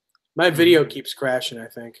 My video keeps crashing, I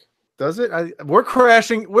think. Does it? We're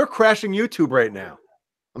crashing YouTube right now.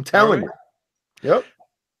 I'm telling you. Yep.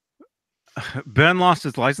 Ben lost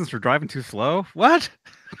his license for driving too slow. What?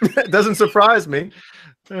 It doesn't surprise me.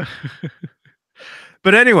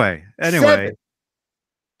 But anyway, 7.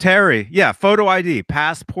 Terry, yeah, photo ID,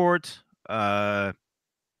 passport,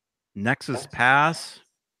 Nexus Pass,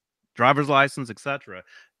 driver's license, etc.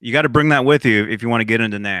 You got to bring that with you if you want to get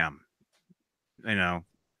into NAMM. You know,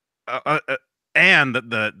 and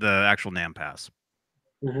the actual NAMM pass.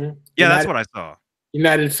 Mm-hmm. Yeah, that's what I saw.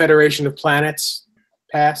 United Federation of Planets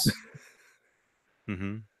pass.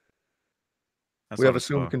 Mm-hmm. We have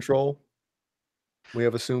assumed control. We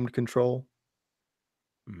have assumed control.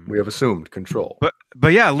 We have assumed control.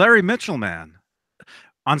 But yeah, Larry Mitchell, man.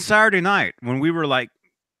 On Saturday night, when we were like,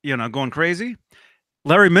 you know, going crazy,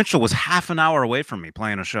 Larry Mitchell was half an hour away from me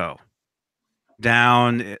playing a show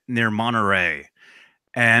down near Monterey.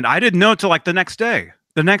 And I didn't know till like the next day.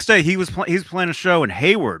 The next day he was playing a show in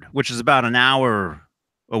Hayward, which is about an hour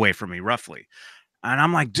away from me, roughly. And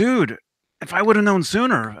I'm like, dude, if I would have known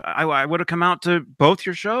sooner, I would have come out to both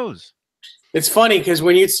your shows. It's funny because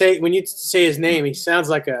when you say his name, he sounds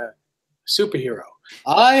like a superhero.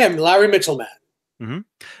 I am Larry Mitchell, man. Mm-hmm.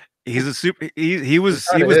 He's a super. He was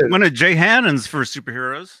one of Jay Hannon's first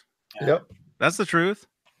superheroes. Yeah. Yep. That's the truth.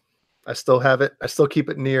 I still have it. I still keep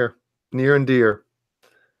it near and dear.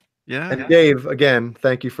 Yeah. And Dave, again,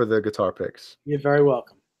 thank you for the guitar picks. You're very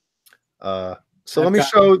welcome. So let me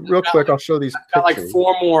show real quick. I'll show these. I've got like pictures.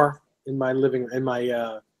 4 more in my living in my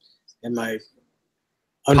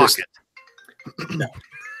Pocket. No.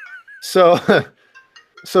 So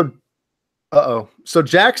So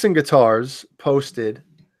Jackson Guitars posted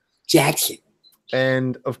Jackson.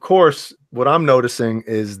 And of course, what I'm noticing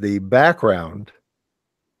is the background.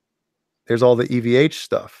 There's all the EVH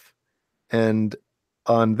stuff. And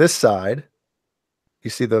on this side, you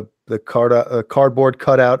see the cardboard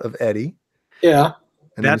cutout of Eddie. Yeah.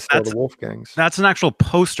 And that's the Wolfgangs. That's an actual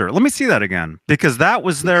poster. Let me see that again, because that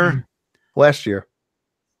was their last year.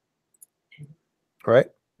 Right?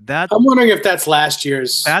 I'm wondering if that's last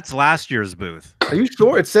year's. That's last year's booth. Are you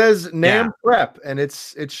sure? It says NAMM Yeah. Prep, and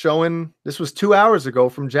it's showing. This was 2 hours ago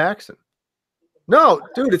from Jackson. No,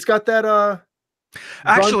 dude, it's got that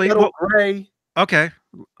Actually, gray. Okay.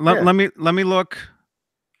 Let me look.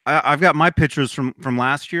 I've got my pictures from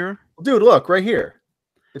last year. Dude, look right here.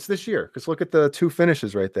 It's this year. Because look at the two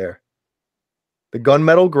finishes right there. The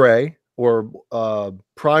gunmetal gray or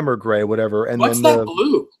primer gray, whatever, and What's then that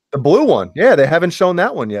blue? the blue one. Yeah, they haven't shown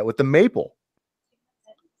that one yet with the maple.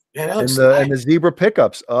 Yeah, that looks And the zebra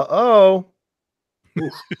pickups. Uh-oh.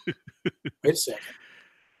 Wait a second.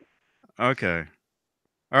 Okay.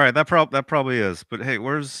 All right, that probably is. But hey,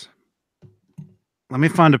 let me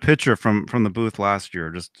find a picture from the booth last year,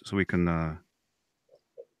 just so we can.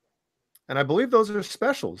 And I believe those are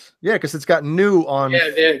specials. Yeah, because it's got new on. Yeah,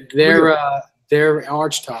 they're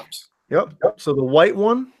arch tops. Yep. So the white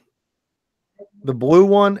one, the blue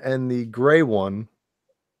one, and the gray one,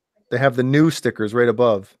 they have the new stickers right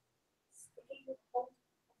above.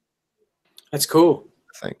 That's cool.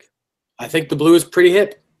 I think. I think the blue is pretty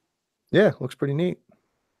hip. Yeah, looks pretty neat.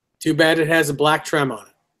 Too bad it has a black trem on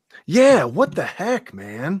it. Yeah, what the heck,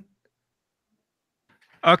 man?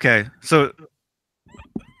 Okay, so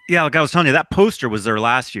yeah, like I was telling you, that poster was there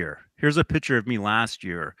last year. Here's a picture of me last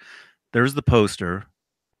year. There's the poster,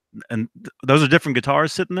 and those are different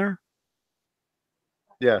guitars sitting there.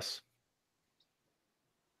 Yes.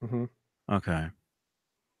 Mm-hmm. Okay.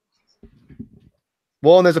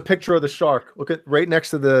 Well, and there's a picture of the shark. Look at right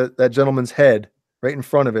next to that gentleman's head, right in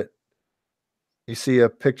front of it. You see a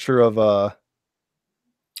picture of the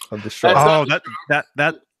shark. Oh, That's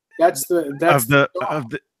the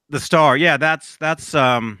star. Yeah, that's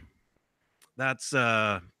from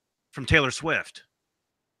Taylor Swift.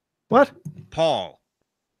 What? Paul.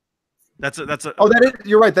 That's a Oh, that is.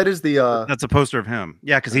 You're right. That is the. That's a poster of him.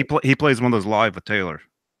 Yeah, because he plays one of those live with Taylor.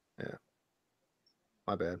 Yeah.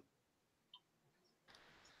 My bad.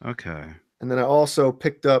 Okay. And then I also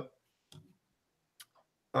picked up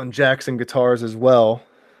on Jackson guitars as well.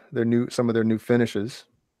 Some of their new finishes.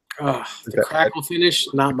 Oh, the crackle finish,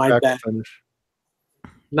 not my bag. Finish.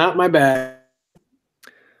 Not my bag.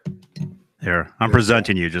 Here, I'm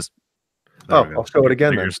presenting you. Just I'll show it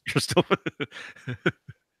again. You're still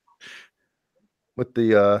with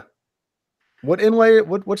the what inlay?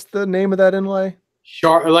 What's the name of that inlay?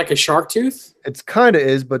 Shark, like a shark tooth? It's kind of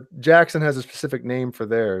is, but Jackson has a specific name for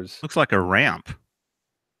theirs. Looks like a ramp.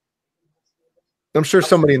 I'm sure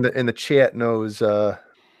somebody in the chat knows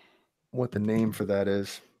what the name for that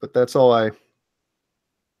is, but that's all I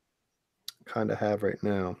kind of have right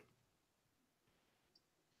now.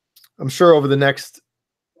 I'm sure over the next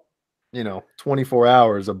 24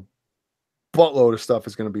 hours, a buttload of stuff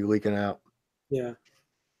is going to be leaking out. Yeah.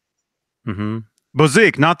 Mm-hmm.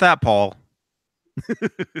 Bozique, not that Paul.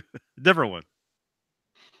 Different one.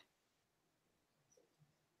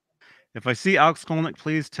 If I see Alex Skolnick,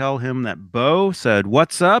 please tell him that Bo said,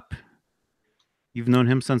 "What's up?" You've known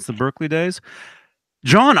him since the Berkeley days.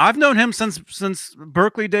 John, I've known him since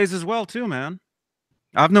Berkeley days as well, too, man.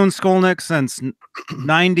 I've known Skolnick since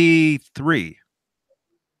 93.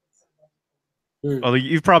 Although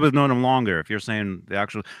you've probably known him longer if you're saying the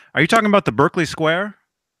actual. Are you talking about the Berkeley Square?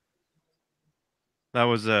 That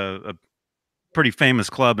was a pretty famous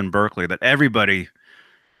club in Berkeley that everybody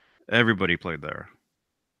played there.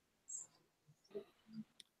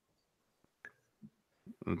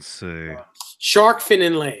 Let's see. Shark fin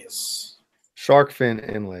inlays. Shark fin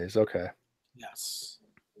inlays. Okay. Yes.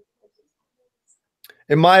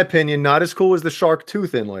 In my opinion, not as cool as the shark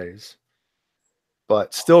tooth inlays,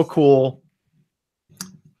 but still cool.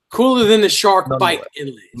 Cooler than the shark bite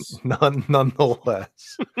inlays.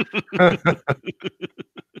 Nonetheless.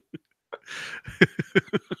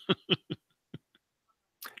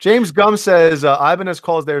 James Gum says Ibanez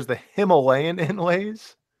calls theirs the Himalayan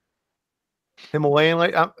inlays.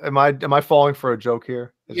 Himalayan, am I falling for a joke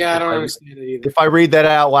here? Yeah, I don't understand it either. If I read that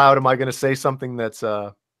out loud, am I going to say something that's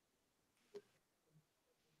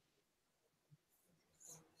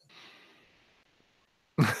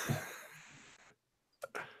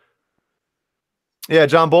Yeah,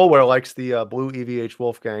 John Bulwer likes the blue EVH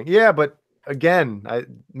Wolfgang. Yeah, but again,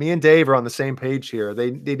 me and Dave are on the same page here.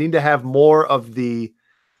 They need to have more of the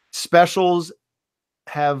specials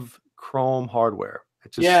have chrome hardware.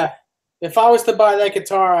 Yeah. If I was to buy that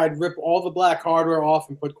guitar, I'd rip all the black hardware off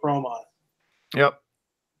and put chrome on it. Yep.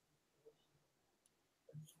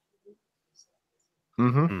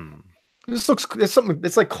 Mm-hmm. This looks,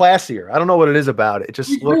 it's like classier. I don't know what it is about it. It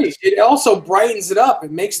just looks. It also brightens it up.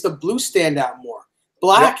 It makes the blue stand out more.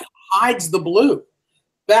 Black hides the blue.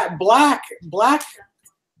 That black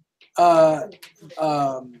hardware.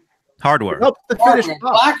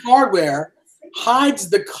 Black hardware hides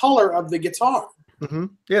the color of the guitar. Mm-hmm.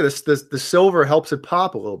 Yeah, the silver helps it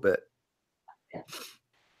pop a little bit.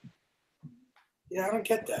 Yeah, I don't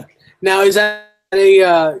get that. Now, is that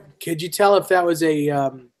a? Could you tell if that was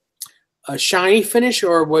a shiny finish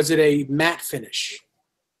or was it a matte finish?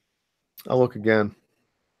 I'll look again.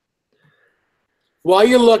 While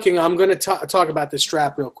you're looking, I'm going to talk about this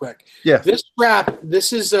strap real quick. Yeah. This strap,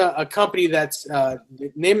 this is a company that's the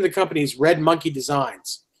name of the company is Red Monkey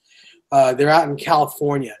Designs. They're out in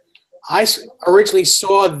California. I originally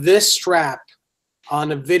saw this strap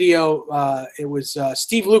on a video. It was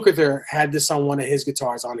Steve Lukather had this on one of his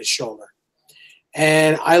guitars on his shoulder.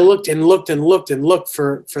 And I looked and looked and looked and looked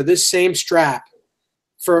for this same strap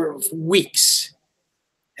for weeks.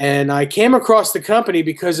 And I came across the company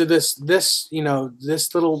because of this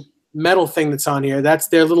little metal thing that's on here. That's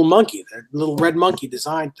their little monkey, their little red monkey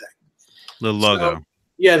design thing. The logo. So,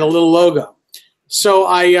 yeah, the little logo. So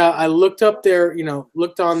I looked up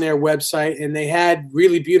looked on their website, and they had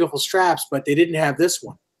really beautiful straps, but they didn't have this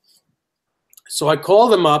one. So I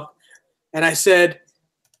called them up and I said,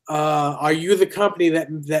 are you the company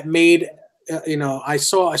that made, I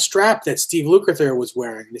saw a strap that Steve Lukather was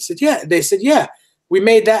wearing. And they said, yeah, we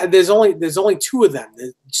made that. There's only two of them.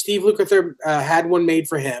 Steve Lukather had one made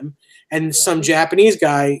for him, and some Japanese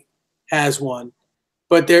guy has one.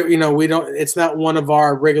 But there, we don't. It's not one of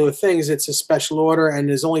our regular things. It's a special order, and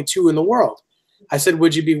there's only two in the world. I said,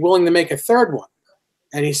 would you be willing to make a third one?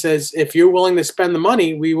 And he says, if you're willing to spend the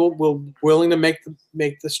money, we're willing to make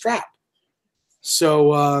the strap.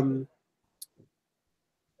 So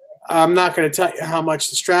I'm not going to tell you how much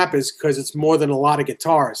the strap is because it's more than a lot of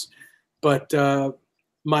guitars. But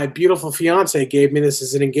my beautiful fiance gave me this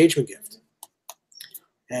as an engagement gift,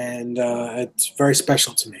 and it's very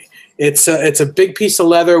special to me. It's a big piece of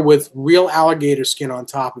leather with real alligator skin on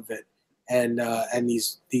top of it, and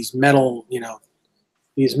these metal,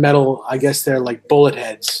 these metal, I guess they're like bullet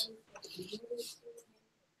heads,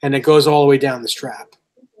 and it goes all the way down the strap.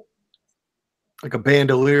 Like a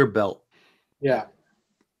bandolier belt. Yeah.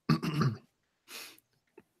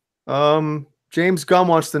 James Gum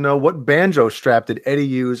wants to know, what banjo strap did Eddie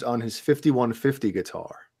use on his 5150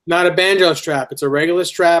 guitar? Not a banjo strap. It's a regular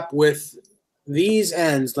strap with these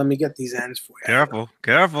ends. Let me get these ends for you. Careful,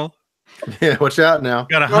 careful. Yeah, watch out now.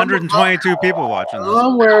 Got 122 people watching this.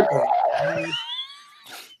 I'm wearing.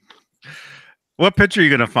 What picture are you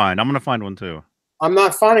gonna find? I'm gonna find one too. I'm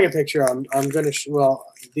not finding a picture. I'm gonna. Well,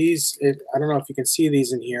 these. I don't know if you can see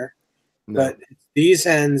these in here, but these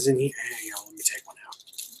ends in here. Hang on, let me take one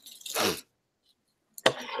out.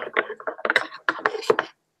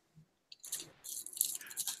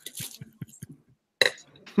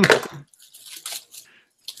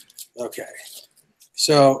 Okay,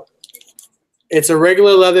 so it's a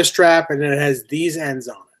regular leather strap, and it has these ends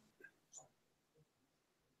on it.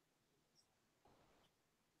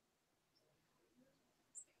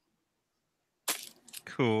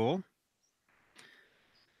 Cool.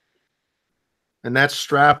 And that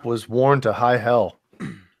strap was worn to high hell.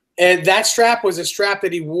 And that strap was a strap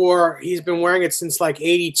that he wore. He's been wearing it since like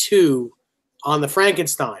 '82 on the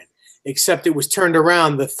Frankenstein, except it was turned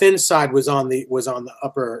around. The thin side was on the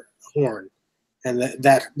upper horn, and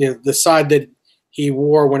the side that he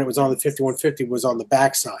wore when it was on the 5150 was on the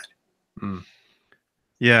back side. Mm.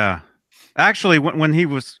 Yeah, actually, when he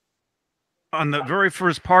was on the very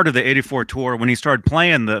first part of the '84 tour, when he started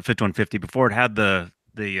playing the 5150 before it had the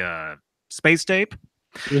space tape,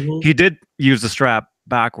 he did use the strap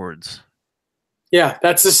backwards. Yeah,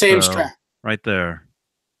 that's the same strap right there.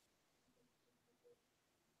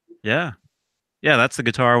 Yeah, that's the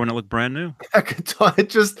guitar when it looked brand new. That guitar,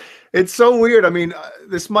 it's so weird. I mean,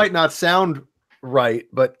 this might not sound right,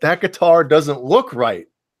 but that guitar doesn't look right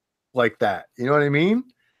like that. You know what I mean?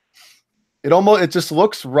 It just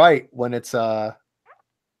looks right when it's all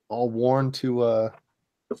worn to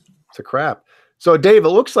crap. So Dave, it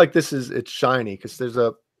looks like it's shiny because there's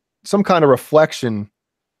some kind of reflection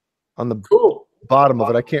on the bottom of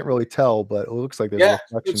it. I can't really tell, but it looks like there's a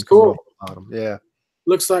reflection. It's cool. On the bottom. Yeah.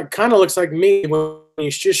 Kind of looks like me when you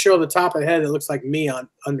just show the top of the head. It looks like me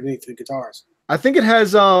underneath the guitars. I think it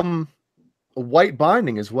has a white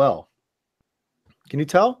binding as well. Can you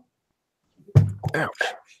tell? Ouch.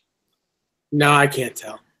 No, I can't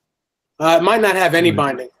tell. It might not have any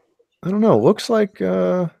binding. I don't know. It looks like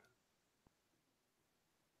I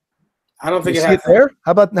don't think it has. There?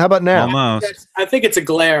 How about now? Almost. I think it's a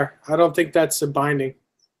glare. I don't think that's a binding.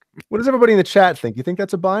 What does everybody in the chat think? You think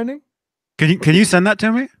that's a binding? Can you send that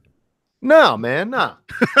to me? No, man, no.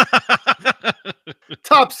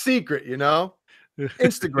 Top secret,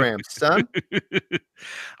 Instagram, son.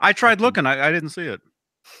 I tried looking. I didn't see it.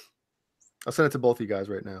 I'll send it to both of you guys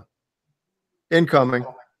right now. Incoming.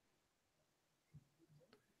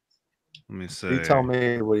 Let me see. You tell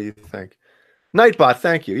me, what do you think? Nightbot,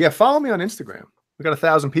 thank you. Yeah, follow me on Instagram. We got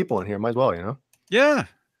 1,000 people in here. Might as well, Yeah.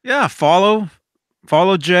 Follow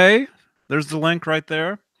Jay. There's the link right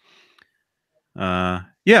there.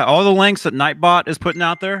 Yeah, all the links that Nightbot is putting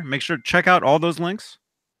out there. Make sure to check out all those links.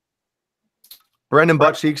 Brendan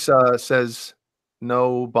Buttcheeks says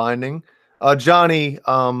no binding. Johnny,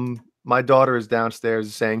 my daughter is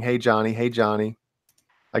downstairs saying, "Hey Johnny, hey Johnny."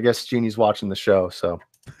 I guess Jeannie's watching the show, so.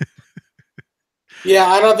 Yeah,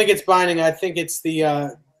 I don't think it's binding. I think it's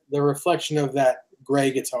the reflection of that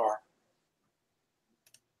gray guitar.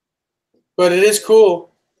 But it is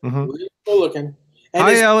cool. Really cool looking. And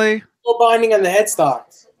hi, Ellie. No binding on the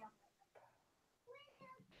headstocks.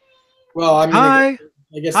 Well, I mean, hi.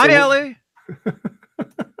 I guess hi, Ellie.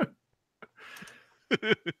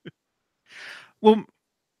 Well,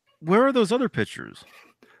 where are those other pictures?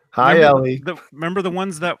 Hi, Ellie. Remember the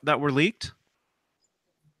ones that were leaked?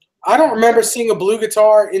 I don't remember seeing a blue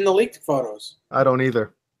guitar in the leaked photos. I don't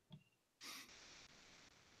either.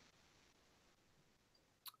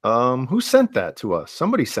 Who sent that to us?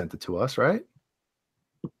 Somebody sent it to us, right?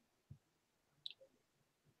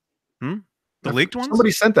 The leaked ones?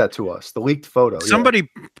 Somebody sent that to us. The leaked photo.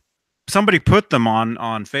 Somebody put them on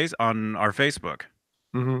our Facebook.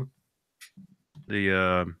 Mm-hmm.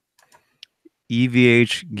 The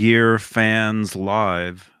EVH Gear Fans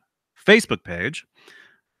Live Facebook page.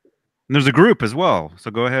 And there's a group as well.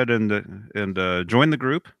 So go ahead and join the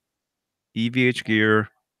group. EVH Gear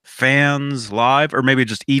Fans Live, or maybe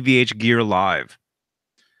just EVH Gear Live.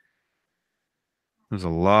 There's a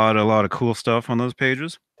lot of cool stuff on those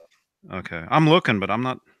pages. Okay, I'm looking, but I'm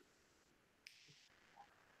not.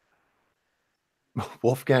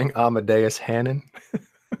 Wolfgang Amadeus Hannon.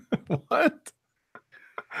 What?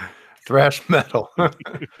 Thrash metal.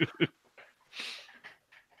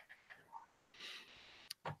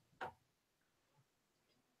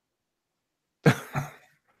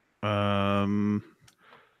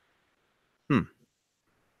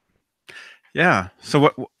 Yeah.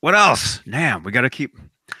 So what else? Damn, we got to keep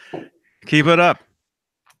it up.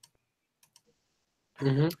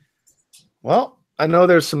 Mm-hmm. Well, I know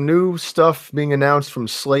there's some new stuff being announced from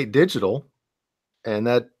Slate Digital, and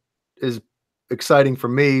that is exciting for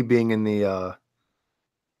me, being in the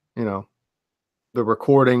the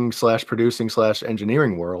recording / producing /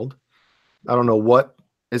 engineering world. I don't know what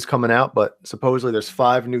is coming out, but supposedly there's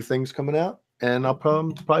 5 new things coming out, and I'll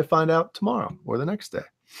probably find out tomorrow or the next day.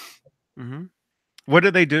 Mm-hmm. What do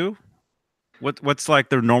they do? What's like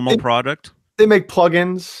their normal product? They make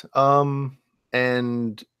plugins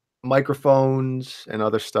and microphones and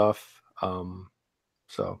other stuff.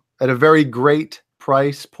 So at a very great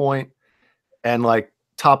price point, and like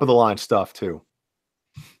top of the line stuff too.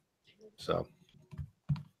 So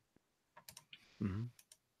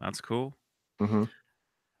that's cool. Mm-hmm.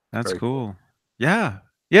 That's Very cool. Yeah.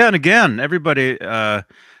 And again, everybody,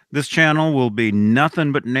 this channel will be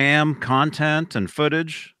nothing but NAMM content and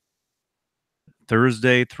footage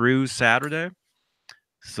Thursday through Saturday.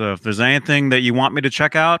 So if there's anything that you want me to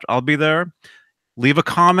check out, I'll be there. Leave a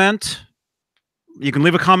comment. You can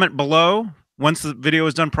leave a comment below once the video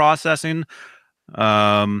is done processing. Or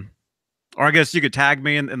I guess you could tag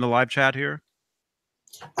me in the live chat here.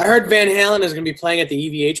 I heard Van Halen is going to be playing at the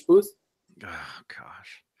EVH booth. Oh,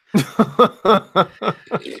 gosh.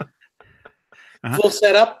 Full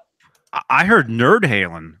setup. I heard Nerd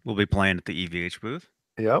Halen will be playing at the EVH booth.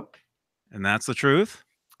 Yep. And that's the truth.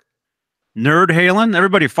 Nerd Halen.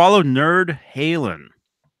 Everybody follow Nerd Halen.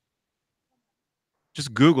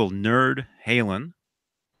 Just Google Nerd Halen.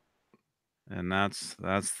 And that's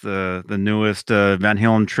the newest Van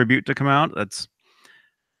Halen tribute to come out.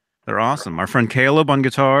 They're awesome. Our friend Caleb on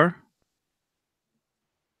guitar.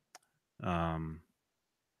 Hal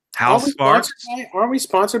Sparks. Aren't we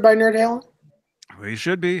sponsored by Nerd Halen? We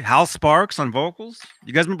should be. Hal Sparks on vocals.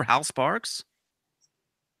 You guys remember Hal Sparks?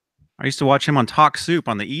 I used to watch him on Talk Soup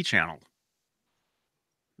on the E channel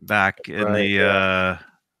back in the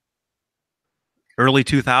early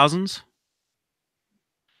 2000s.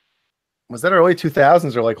 Was that early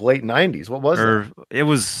 2000s or like late 90s? What was it? It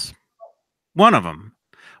was one of them.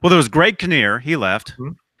 Well, there was Greg Kinnear. He left.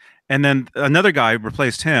 Mm-hmm. And then another guy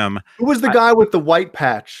replaced him. Who was the guy with the white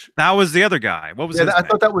patch? That was the other guy. What was his name? I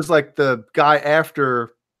thought that was like the guy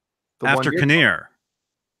after Kinnear.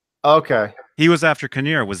 Okay. He was after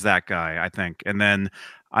Kinnear, was that guy, I think. And then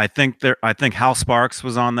I think Hal Sparks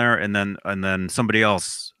was on there, and then somebody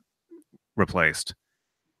else replaced.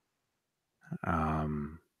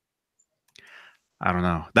 I don't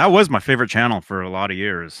know. That was my favorite channel for a lot of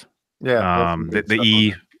years. Yeah.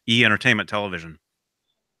 The E Entertainment Television.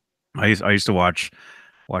 I used to watch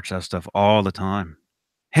that stuff all the time.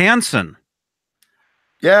 Hanson.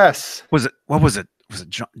 Yes. What was it? Was it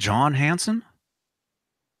John Hanson?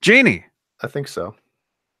 Jeannie. I think so.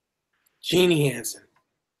 Jeannie Hanson.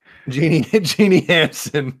 Jeannie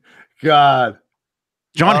Hanson. God.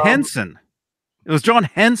 John Henson. It was John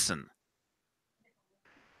Henson.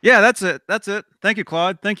 Yeah, that's it. Thank you,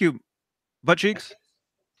 Claude. Thank you, Butt Cheeks.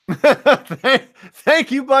 Thank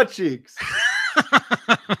you, Butt Cheeks.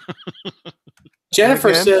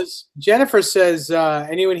 Jennifer says,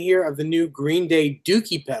 anyone hear of the new Green Day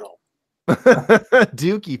Dookie pedal?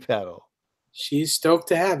 Dookie pedal. She's stoked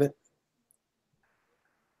to have it.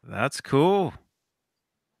 That's cool.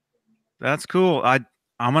 That's cool. I'm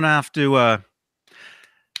gonna have to.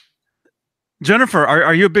 Jennifer,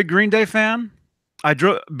 are you a big Green Day fan?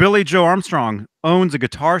 Billy Joe Armstrong owns a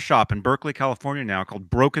guitar shop in Berkeley, California now called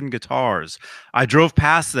Broken Guitars. I drove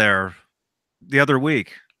past there the other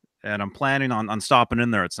week, and I'm planning on stopping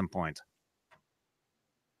in there at some point.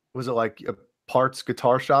 Was it like a parts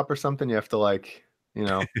guitar shop or something? You have to like, you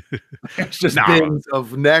know, it's just No. bins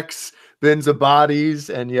of necks, bins of bodies,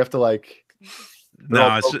 and you have to like.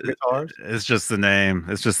 No, it's just the name.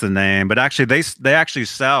 It's just the name. But actually, they actually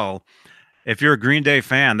sell. If you're a Green Day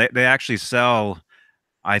fan, they actually sell.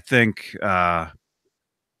 I think they're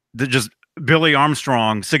just Billy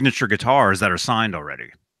Armstrong signature guitars that are signed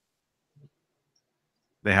already.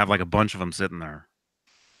 They have like a bunch of them sitting there.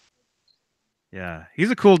 Yeah,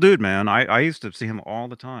 he's a cool dude, man. I used to see him all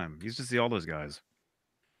the time. Used to see all those guys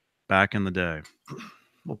back in the day.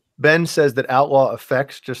 Well, Ben says that Outlaw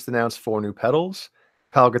Effects just announced 4 new pedals.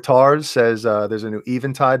 Pal Guitars says there's a new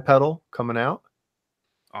Eventide pedal coming out.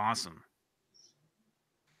 Awesome.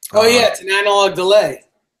 Oh yeah, it's an analog delay.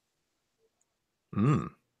 Mm.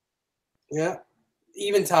 Yeah,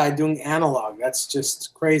 Eventide doing analog. That's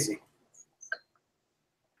just crazy.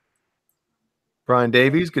 Brian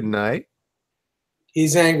Davies, good night.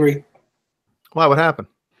 He's angry Why? What happened?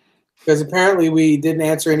 because apparently we didn't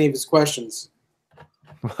answer any of his questions.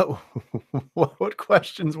 What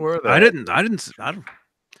questions were there? I don't.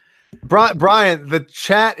 Brian, the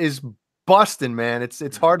chat is busting, man.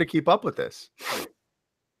 It's hard to keep up with this.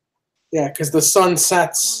 Yeah, because the sun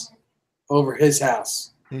sets over his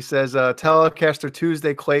house. He says Telecaster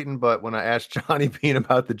Tuesday, Clayton, but when I asked Johnny Beane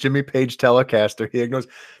about the Jimmy Page Telecaster, he ignores.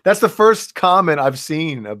 That's the first comment I've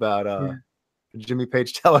seen about the Jimmy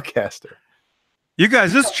Page Telecaster. You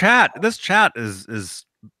guys, this chat is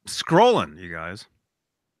scrolling. You guys.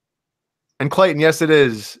 And Clayton, yes, it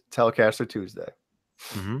is Telecaster Tuesday.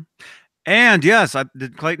 Mm-hmm. And yes,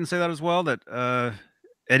 did Clayton say that as well? That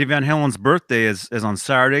Eddie Van Halen's birthday is on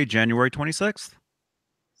Saturday, January 26th.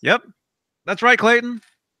 Yep, that's right, Clayton.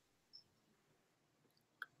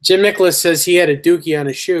 Jim Nicholas says he had a dookie on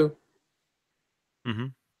his shoe. Mm-hmm.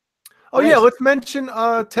 Oh yeah, let's mention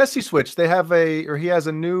Tessie Switch. They have he has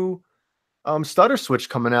a new stutter switch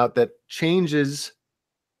coming out that changes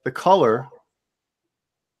the color.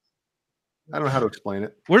 I don't know how to explain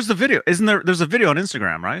it. Where's the video? Isn't there? There's a video on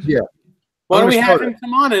Instagram, right? Yeah. Why don't we have him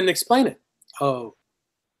come on and explain it? Oh,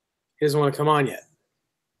 he doesn't want to come on yet.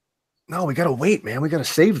 No, we gotta wait, man. We gotta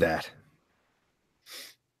save that.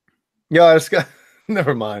 Yeah, I just got.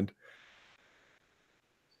 Never mind.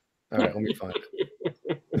 All right, let me find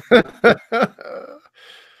it.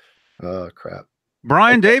 Oh crap.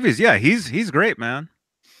 Brian Davies, yeah, he's great, man.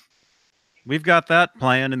 We've got that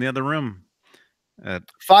playing in the other room at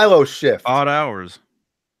Philo Shift. odd hours.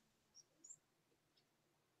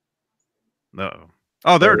 No.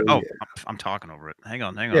 Oh, there. Oh, Oh, yeah. I'm talking over it. Hang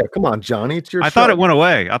on. Yeah, come on, Johnny. It's your I show. thought it went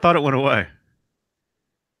away.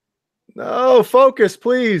 No, focus,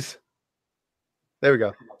 please. There we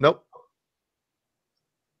go. Nope.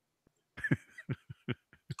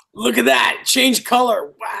 Look at that. Change color.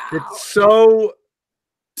 Wow. It's so.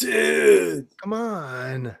 Dude. Come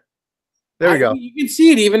on. There we go. You can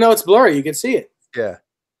see it even though it's blurry. You can see it. Yeah,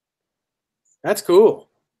 That's cool.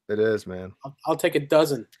 it is, man. I'll take a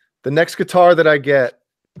dozen. The next guitar that I get.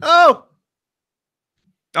 Oh,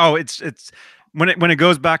 it's when it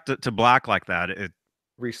goes back to black like that, it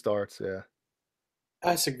restarts. Yeah.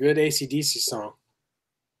 That's a good AC/DC song.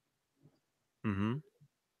 mm-hmm.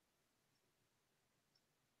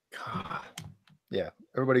 God. Yeah,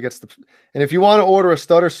 everybody gets the. And if you want to order a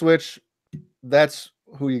stutter switch, that's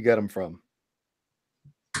who you get them from.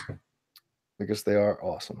 Because they are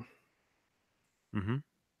awesome. Mm-hmm.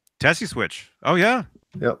 Tessie Switch. Oh yeah.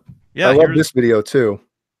 Yep. Yeah. I love this video too.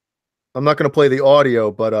 I'm not going to play the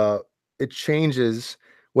audio, but it changes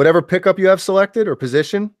whatever pickup you have selected or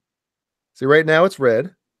position. See, right now it's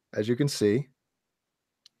red, as you can see.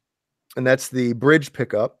 And that's the bridge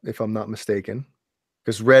pickup, if I'm not mistaken.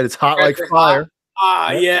 Because red is hot like fire.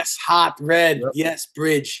 Ah, Yep. yes, hot red. Yep. Yes,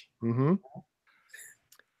 bridge. Mm-hmm.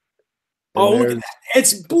 Oh, look at that.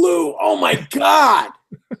 It's blue. Oh my God.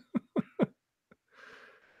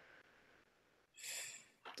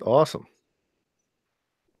 It's awesome.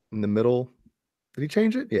 In the middle. Did he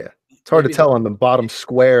change it? Yeah. It's hard Maybe to tell on the bottom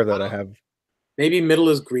square that I have. Maybe middle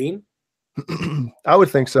is green. I would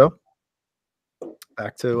think so.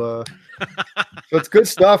 Back to so it's good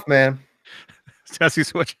stuff, man. Tessie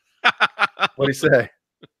Switch. What'd he say?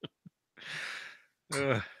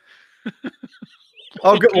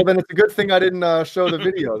 Oh, good. Well, then it's a good thing I didn't show the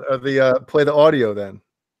video or the play the audio then.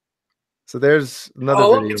 So there's another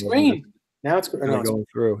Oh, video. it's green. Now it's green. No, Going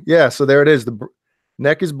through. Yeah, so there it is. The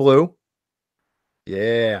neck is blue.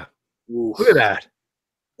 Yeah. Oof. Look at that.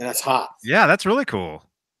 And it's hot. Yeah, that's really cool.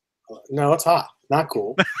 No, it's hot. Not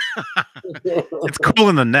cool. It's cool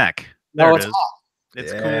in the neck. There No, it it's is. hot.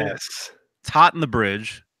 It's cool. Yes. It's hot in the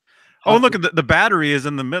bridge. Oh, look at the battery is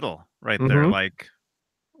in the middle right there, Mhm.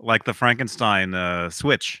 like the Frankenstein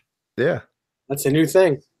switch. Yeah, That's a new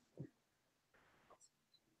thing.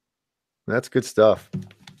 that's good stuff.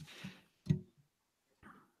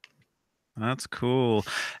 That's cool.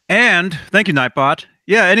 And thank you, Nightbot.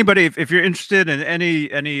 Yeah, anybody, if you're interested in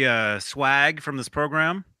any swag from this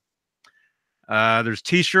program, there's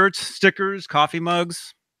T-shirts, stickers, coffee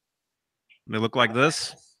mugs. They look like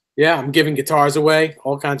this Yeah, I'm giving guitars away,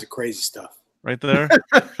 all kinds of crazy stuff. right there.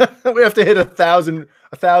 We have to hit 1,000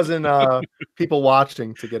 people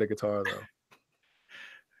watching to get a guitar, though.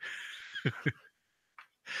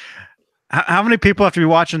 How many people have to be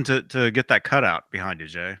watching to get that cutout behind you,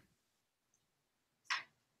 Jay?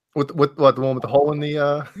 With what, the one with the hole in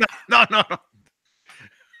the? No.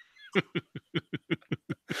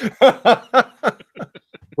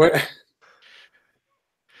 We're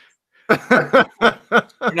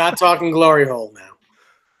not talking glory hole now.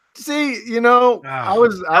 See, you know, I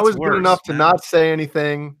was good worse, enough to man. not say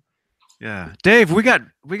anything. Yeah, Dave, we got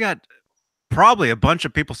probably a bunch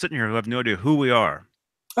of people sitting here who have no idea who we are.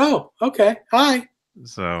 Oh, okay. Hi,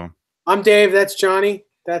 So I'm Dave. That's Johnny.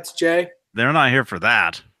 That's Jay. they're not here for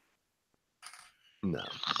that. No.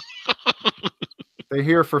 They're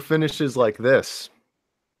here for finishes like this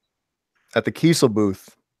at the Kiesel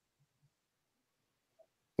booth.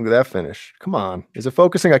 Look at that finish. Come on. Is it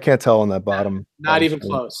focusing? I can't tell on that bottom. Not even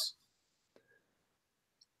screen. close.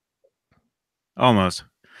 Almost.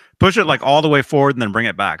 Push it like all the way forward and then bring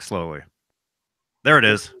it back slowly. There it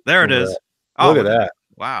is. There it Look at is. that. Oh, Look at that.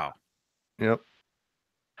 Wow. Yep.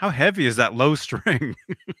 How heavy is that low string?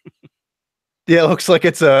 Yeah, it looks like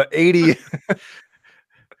it's a 80.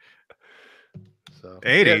 So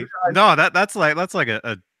 80? yeah, No, that's like a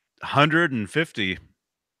 150.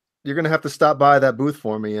 you're gonna have to stop by that booth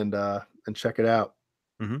for me and check it out.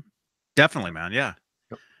 Definitely, man. Yeah.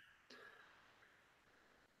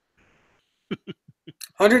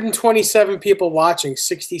 127 people watching,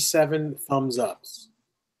 67 thumbs ups.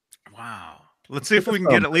 Wow. Let's see if we can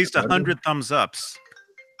get at least 100 thumbs ups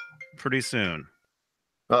pretty soon.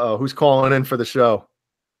 Uh-oh, who's calling in for the show?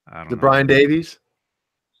 I don't The know. Brian Davies?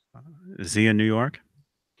 Is he in New York?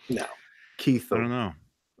 No, Keith. I don't know.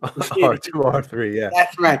 R2, R3, yeah.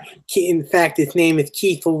 that's right. In fact, his name is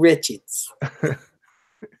Keith Richards.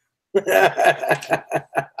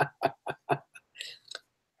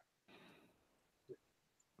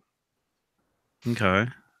 Okay.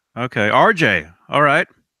 Okay. RJ. All right.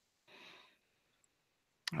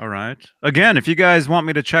 All right. Again, if you guys want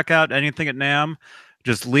me to check out anything at NAMM,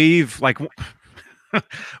 just leave like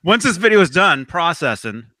once this video is done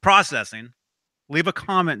processing, leave a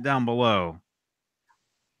comment down below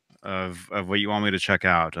of what you want me to check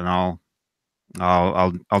out, and I'll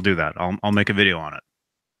do that. I'll make a video on it.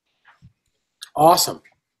 Awesome.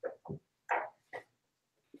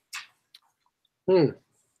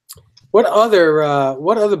 What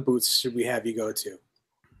other booths should we have you go to?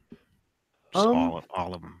 Just all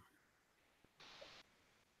of them.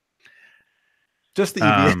 Just the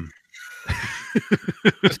EVH.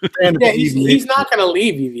 Yeah, he's not going to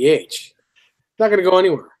leave EVH. He's not going to go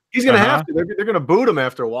anywhere. He's going to have to. They're going to boot him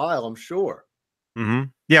after a while, I'm sure.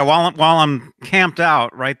 Yeah, while I'm camped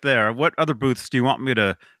out right there, what other booths do you want me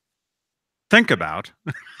to think about?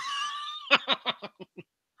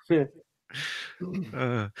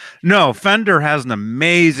 No, Fender has an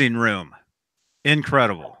amazing room.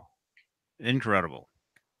 Incredible.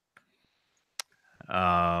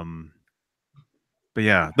 But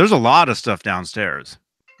yeah, there's a lot of stuff downstairs.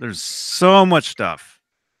 There's so much stuff.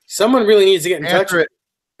 Someone really needs to get in touch.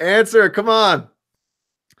 Answer. Come on.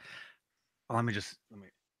 Let me.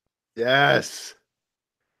 Yes.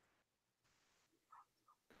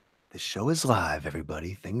 The show is live,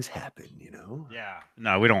 everybody. Things happen, you know? Yeah.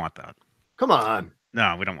 No, we don't want that. Come on.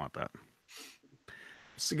 No, we don't want that.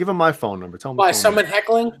 So give him my phone number. Tell him. Why, someone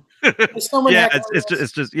heckling? Is someone Yeah, heckling it's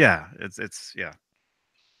us? just yeah. It's yeah.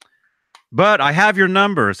 But I have your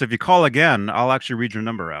number, so if you call again, I'll actually read your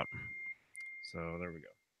number out. So there we go.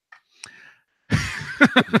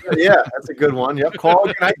 Yeah, that's a good one. Yep, call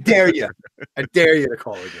again. I dare you. I dare you to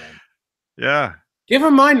call again. Yeah. Give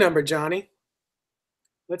him my number, Johnny.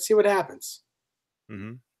 Let's see what happens.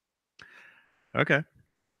 Okay.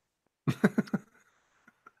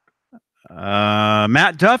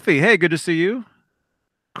 Matt Duffy. Hey, good to see you.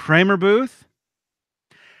 Kramer booth.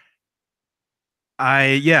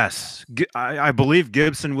 Yes, I believe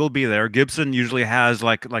Gibson will be there. Gibson usually has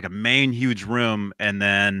like a main huge room, and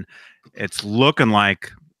then it's looking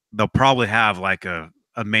like they'll probably have like a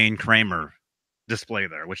main Kramer display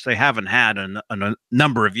there, which they haven't had in a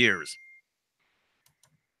number of years.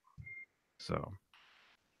 So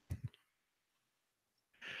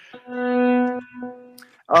Any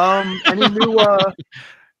new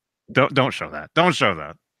Don't show that. Don't show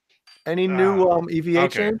that. any new EVH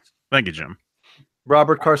Okay. amps? Thank you, Jim.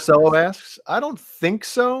 Robert Carcello asks. I don't think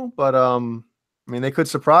so, but I mean they could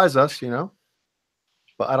surprise us, you know.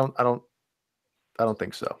 But I don't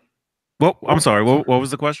think so. Well, I'm sorry. What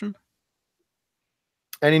was the question?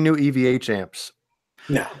 Any new EVH amps?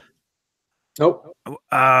 No. Nope.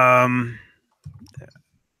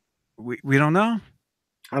 We don't know.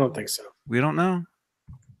 I don't think so. We don't know.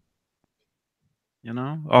 You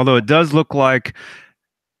know, although it does look like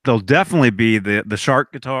there'll definitely be the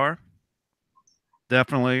shark guitar,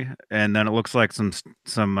 definitely, and then it looks like some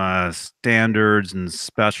standards and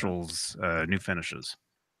specials, new finishes.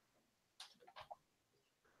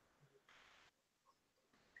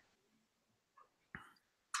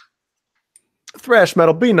 Thrash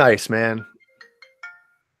metal, be nice, man.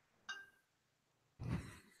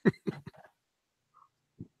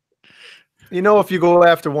 You know, if you go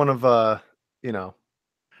after one of you know,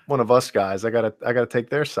 one of us guys, I gotta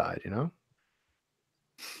take their side, you know.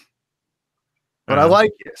 But I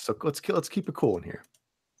like it, so let's keep it cool in here.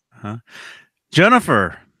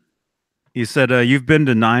 Jennifer, you said you've been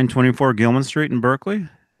to 924 Gilman Street in Berkeley.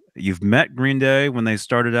 You've met Green Day when they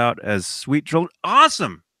started out as Sweet Children.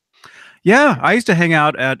 Awesome. Yeah, I used to hang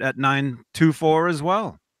out at 924 as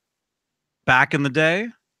well. Back in the day,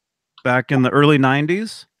 back in the early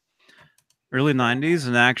 90s.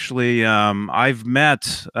 And actually I've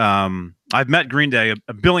met Green Day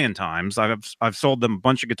a billion times. I've sold them a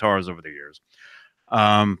bunch of guitars over the years.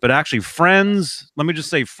 But actually friends, let me just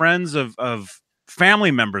say friends of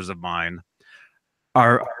family members of mine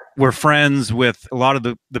were friends with a lot of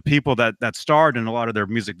the people that starred in a lot of their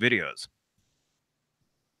music videos.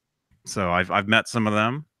 So I've met some of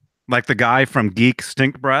them, like the guy from Geek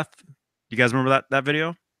Stink Breath. You guys remember that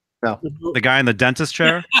video? No. The guy in the dentist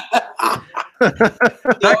chair.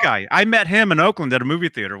 That guy. I met him in Oakland at a movie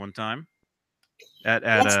theater one time.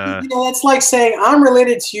 That's like saying I'm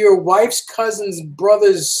related to your wife's cousin's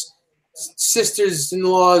brother's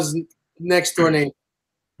sisters-in-law's next door neighbor.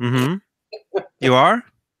 Mm-hmm. You are?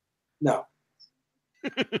 No.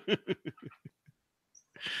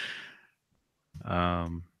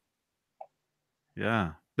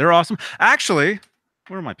 Yeah, they're awesome. Actually,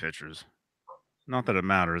 where are my pictures? Not that it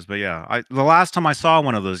matters, but yeah, the last time I saw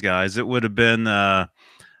one of those guys, it would have been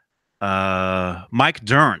Mike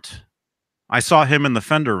Dirnt. I saw him in the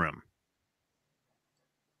Fender room.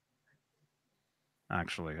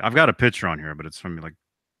 Actually, I've got a picture on here, but it's from like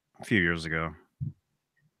a few years ago.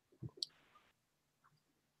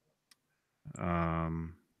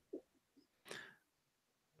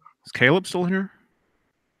 Is Caleb still here?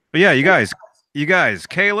 But yeah, you guys,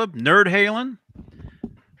 Caleb Nerd Halen,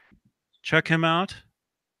 check him out.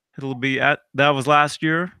 It'll be that was last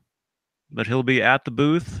year, but he'll be at the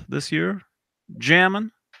booth this year,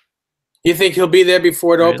 jamming. You think he'll be there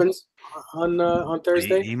before it opens on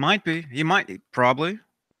Thursday? He might be. He might probably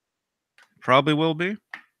will be.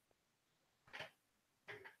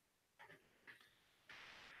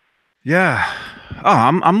 Yeah. Oh,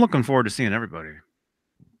 I'm looking forward to seeing everybody.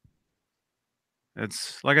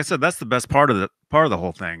 It's like I said, that's the best part of the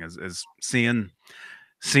whole thing is seeing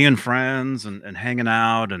friends and hanging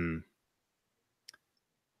out and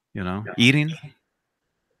eating.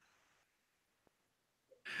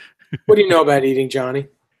 What do you know about eating, Johnny?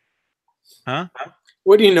 Huh?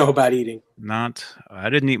 What do you know about eating? I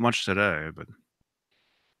didn't eat much today,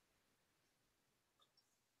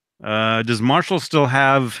 but does Marshall still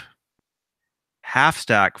have half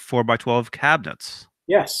stack 4x12 cabinets?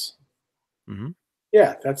 Yes. Mm-hmm.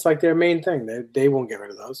 Yeah, that's like their main thing. They won't get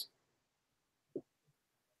rid of those.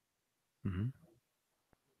 Mm-hmm.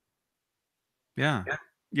 Yeah.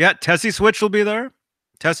 Tessie Switch will be there.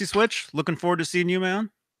 Tessie Switch, looking forward to seeing you,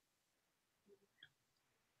 man.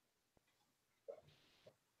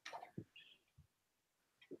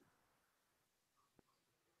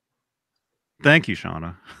 Thank you,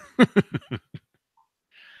 Shauna.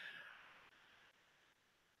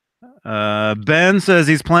 Ben says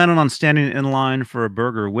he's planning on standing in line for a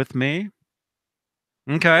burger with me.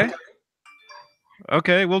 Okay,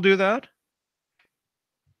 we'll do that.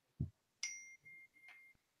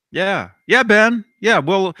 Yeah, Ben. Yeah,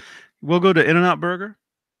 we'll go to In-N-Out Burger.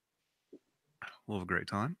 We'll have a great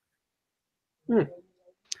time.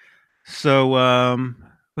 So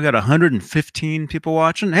we got 115 people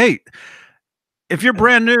watching. Hey, if you're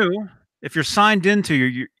brand new, if you're signed into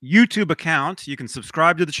your YouTube account, you can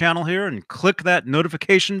subscribe to the channel here and click that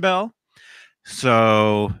notification bell.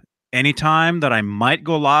 So anytime that I might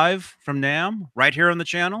go live from NAMM right here on the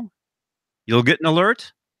channel, you'll get an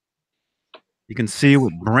alert. You can see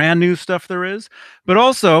what brand new stuff there is. But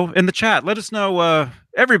also in the chat, let us know,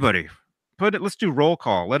 everybody. Let's do roll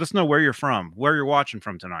call. Let us know where you're from, where you're watching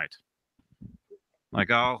from tonight. Like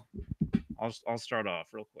I'll start off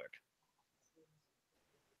real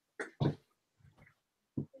quick.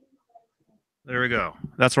 There we go.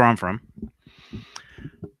 That's where I'm from.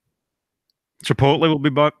 Chipotle will be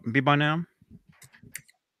by now.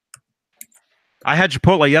 I had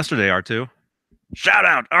Chipotle yesterday, R2. Shout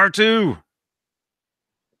out, R2.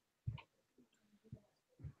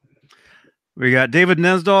 We got David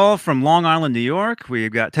Nesdahl from Long Island, New York.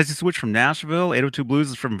 We've got Tessie Switch from Nashville. 802 Blues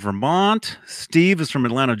is from Vermont. Steve is from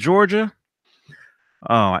Atlanta, Georgia.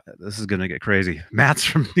 Oh, this is going to get crazy. Matt's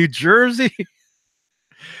from New Jersey.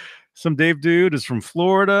 Some Dave Dude is from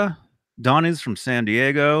Florida. Donnie's from San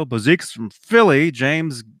Diego. Bozique's from Philly.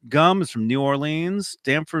 James Gum is from New Orleans.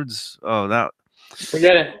 Stanford's, oh, that.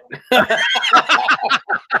 Forget it.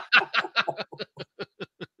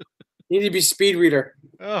 You need to be speed reader.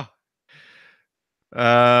 Oh.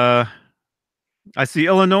 I see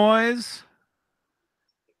Illinois.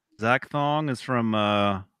 Zach Thong is from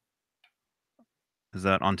is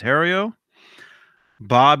that Ontario?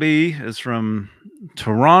 Bobby is from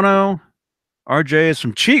Toronto. RJ is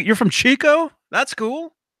from Chico. You're from Chico? That's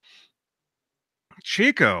cool.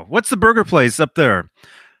 Chico. What's the burger place up there?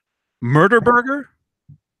 Murder Burger?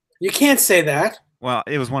 You can't say that. Well,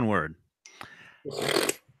 it was one word.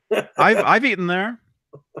 I've eaten there.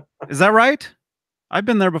 Is that right? I've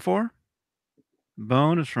been there before.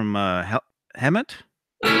 Bone is from Hemet,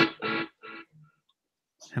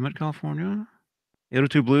 California.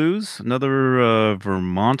 802 Blues, another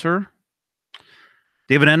Vermonter.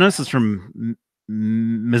 David Ennis is from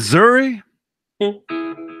Missouri.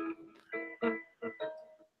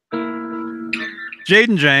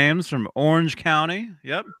 Jaden James from Orange County.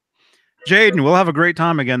 Yep. Jaden, we'll have a great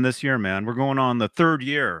time again this year, man. We're going on the 3rd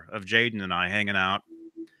year of Jaden and I hanging out.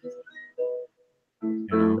 You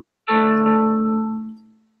know.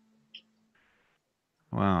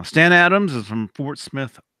 Wow. Stan Adams is from Fort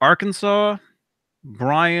Smith, Arkansas.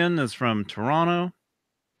 Brian is from Toronto.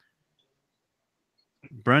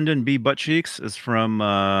 Brendan B. Buttcheeks is from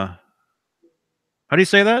how do you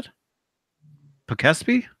say that?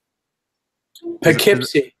 Poughkeepsie?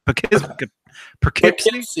 Poughkeepsie.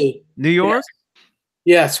 Poughkeepsie? New York?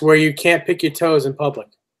 Yes, where you can't pick your toes in public.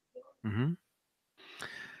 Mm-hmm.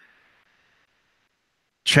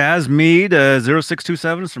 Chaz Mead,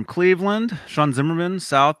 0627 is from Cleveland. Sean Zimmerman,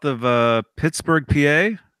 south of Pittsburgh,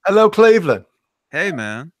 PA. Hello, Cleveland. Hey,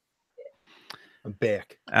 man. I'm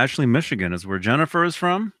back. Ashley, Michigan is where Jennifer is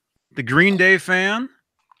from. The Green Day fan.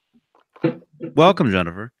 Welcome,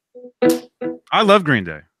 Jennifer. I love Green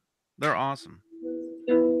Day. They're awesome.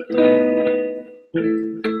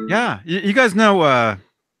 Yeah, you guys know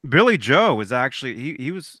Billy Joe was actually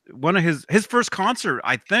he was one of his first concert,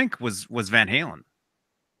 I think, was Van Halen.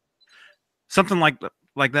 Something like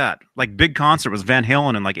that. Like big concert was Van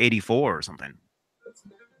Halen in like 84 or something.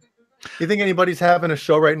 You think anybody's having a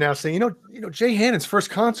show right now saying, you know, Jay Hannon's first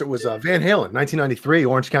concert was Van Halen, 1993,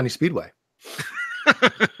 Orange County Speedway.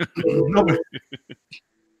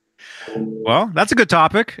 Well, that's a good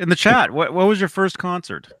topic in the chat. What was your first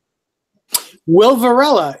concert? Will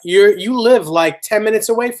Varela, you live like 10 minutes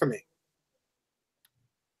away from me.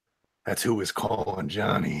 That's who was calling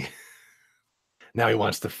Johnny. Now he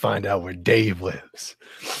wants to find out where Dave lives.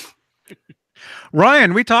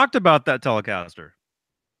 Ryan, we talked about that Telecaster.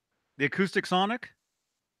 The acoustic Sonic?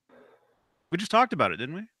 We just talked about it,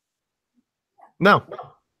 didn't we? No.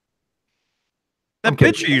 That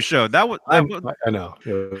picture you showed, that was... I know.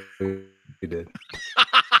 You did.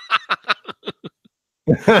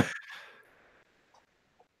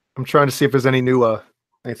 I'm trying to see if there's any new,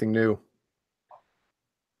 anything new.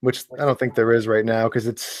 Which I don't think there is right now, because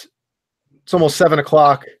it's almost 7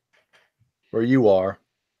 o'clock where you are.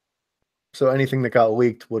 So anything that got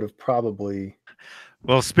leaked would have probably...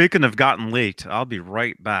 Well, speaking of gotten leaked, I'll be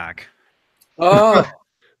right back. Oh.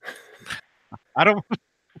 I don't...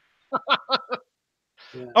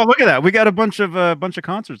 Oh, look at that. We got a bunch of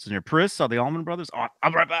concerts in here. Pris, saw the Allman Brothers. Oh,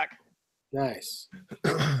 I'll be right back. Nice.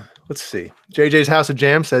 Let's see. JJ's House of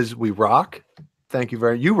Jam says we rock. Thank you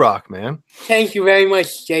very much. You rock, man. Thank you very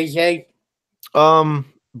much, JJ.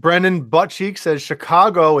 Brendan Buttcheek says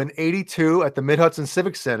Chicago in 82 at the Mid-Hudson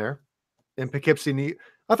Civic Center in Poughkeepsie, New York.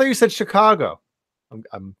 I thought you said Chicago.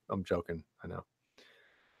 I'm joking. I know.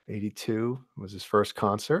 82 was his first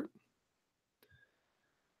concert.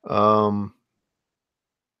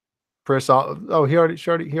 Chris, oh, he already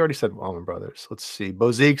said Allman Brothers. Let's see.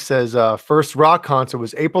 Bozique says first rock concert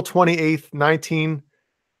was April 28th,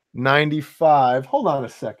 1995. Hold on a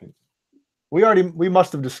second. We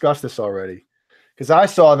must have discussed this already, because I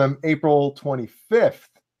saw them April 25th,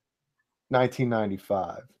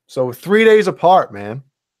 1995. So 3 days apart, man.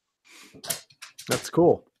 That's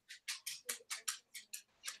cool.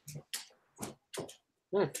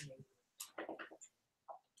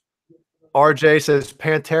 RJ says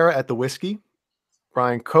Pantera at the Whiskey.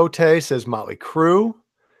 Brian Cote says Motley Crue.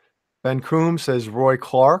 Ben Coombs says Roy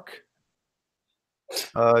Clark.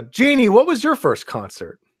 Jeannie, what was your first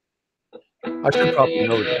concert? I should probably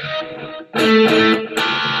know that.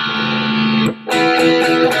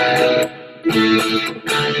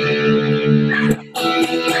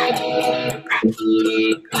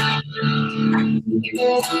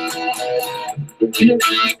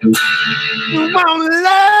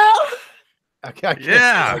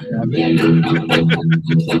 Yeah.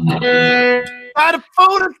 Got a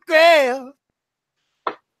photograph.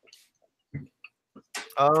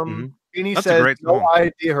 Beanie That's a says great no song.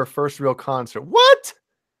 idea her first real concert. What?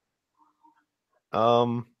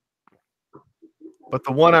 But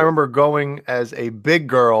the one I remember going as a big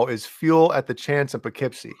girl is Fuel at the Chance in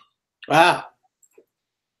Poughkeepsie. Wow.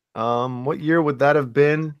 What year would that have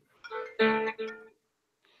been?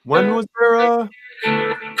 When was there?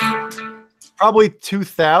 Probably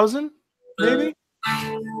 2000, maybe.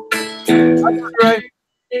 Right.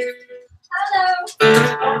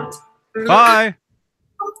 Hello. Bye.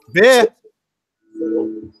 Yeah.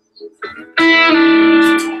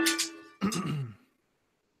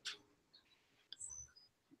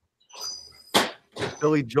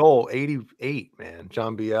 Billy Joel, 88, man.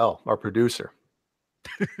 John BL, our producer.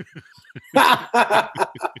 Yeah,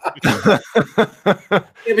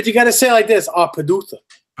 but you got to say it like this. Producer.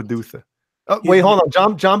 Producer. Oh, wait, hold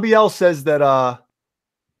on. John BL says that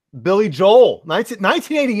Billy Joel,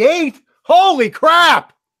 1988. Holy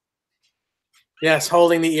crap! Yes,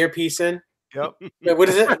 holding the earpiece in. Yep. Wait, what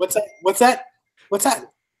is it? What's that? What's that? What's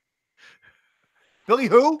that? Billy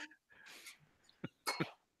who?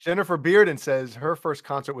 Jennifer Bearden says her first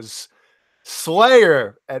concert was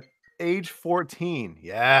Slayer at age 14.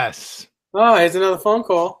 Yes. Oh, here's another phone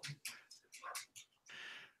call.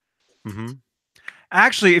 Mm-hmm.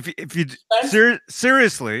 Actually, if you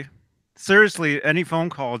seriously, any phone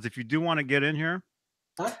calls, if you do want to get in here,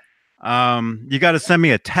 you got to send me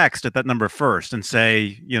a text at that number first and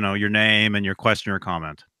say, your name and your question or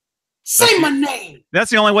comment. Say my name. That's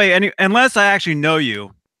the only way. Unless I actually know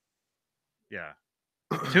you. Yeah.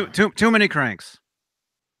 Too many cranks.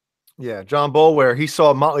 Yeah, John Bolware, he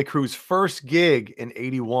saw Motley Crue's first gig in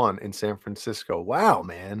 81 in San Francisco. Wow,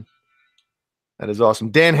 man. That is awesome.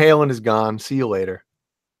 Dan Halen is gone. See you later.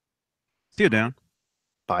 See you, Dan.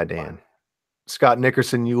 Bye, Dan. Scott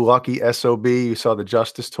Nickerson, you lucky SOB. You saw the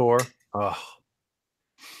Justice Tour. Oh.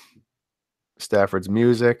 Stafford's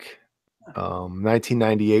Music.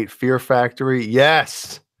 1998 Fear Factory.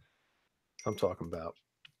 Yes. I'm talking about.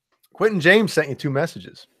 Quentin James sent you 2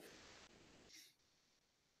 messages.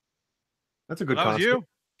 That's a good concert.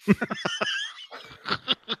 Was you?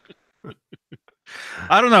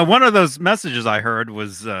 I don't know. One of those messages I heard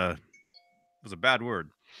was a bad word.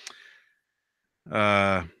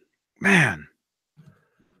 Man,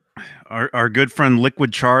 our good friend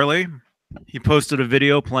Liquid Charlie, he posted a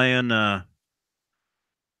video playing a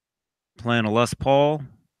Les Paul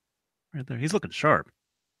right there. He's looking sharp.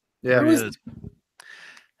 Yeah. Who is,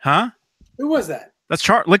 huh? Who was that? That's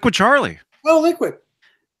Liquid Charlie. Oh, Liquid.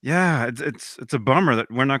 Yeah, it's a bummer that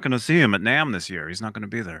we're not going to see him at NAMM this year. He's not going to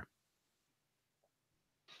be there.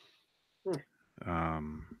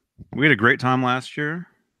 We had a great time last year.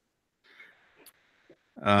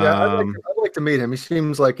 Yeah, I'd like to meet him. He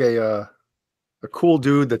seems like a cool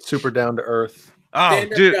dude that's super down to earth. Oh,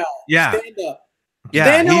 Stand up, dude, guy. yeah, Stand up. yeah,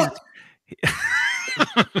 Stand up.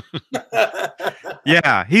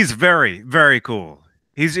 yeah, he's very, very cool.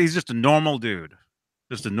 He's just a normal dude,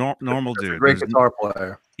 just a normal dude. Great guitar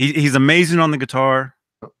player. He's amazing on the guitar.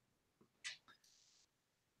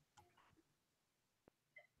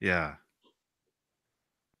 Yeah.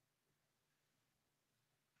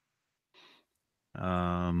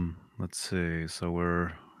 Let's see. So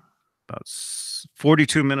we're about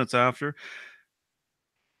 42 minutes after.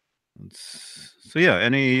 So yeah,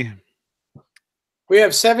 We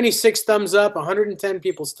have 76 thumbs up, 110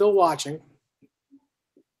 people still watching.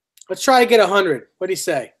 Let's try to get 100. What do you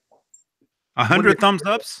say? 100 thumbs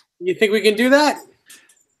ups? You think we can do that?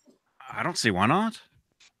 I don't see why not.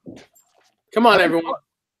 Come on, everyone.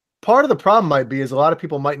 Part of the problem might be is a lot of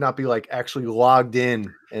people might not be like actually logged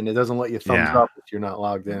in, and it doesn't let you thumbs up if you're not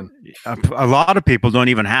logged in. A lot of people don't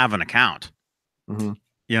even have an account. Mm-hmm.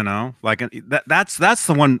 Like that's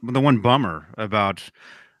the one bummer about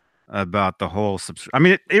about the whole I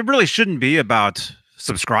mean, it really shouldn't be about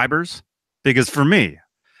subscribers, because for me,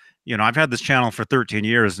 you know, I've had this channel for 13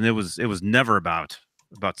 years and it was never about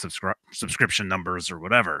subscription numbers or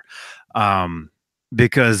whatever.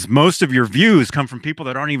 Because most of your views come from people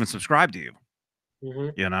that aren't even subscribed to you.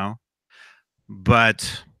 You know?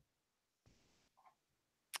 But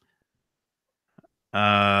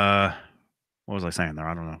what was I saying there?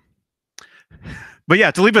 I don't know. But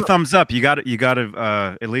yeah, to leave a thumbs up, you got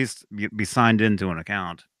to at least be signed into an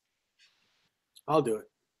account. I'll do it.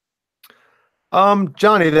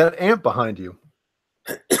 Johnny, that amp behind you.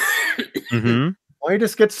 Mm-hmm. Why don't you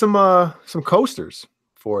just get some coasters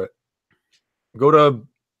for it? Go to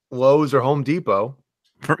Lowe's or Home Depot.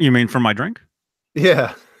 You mean for my drink?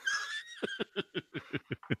 Yeah.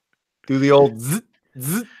 Do the old zzz,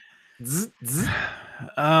 zzz, zzz, zzz.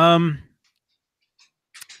 I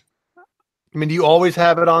mean, do you always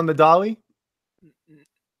have it on the dolly?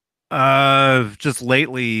 Just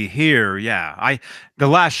lately here, yeah. The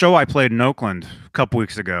last show I played in Oakland a couple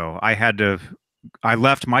weeks ago, I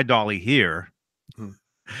left my dolly here.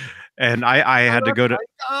 And I had to go to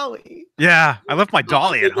dolly. Yeah, I left my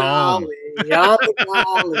dolly at home.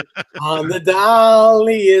 On the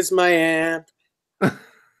dolly is my amp.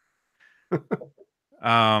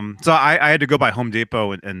 So I had to go by Home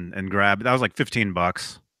Depot and grab, that was like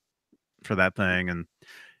 $15 for that thing, and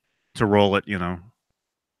to roll it, you know,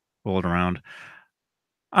 roll it around.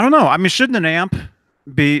 I don't know. I mean, shouldn't an amp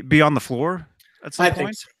be on the floor at some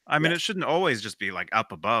point? So. I mean, it shouldn't always just be like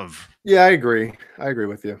up above. Yeah, I agree. I agree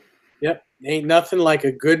with you. Yep. Ain't nothing like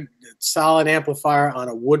a good solid amplifier on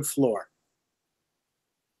a wood floor.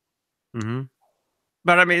 Mm-hmm.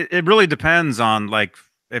 But I mean, it really depends on, like,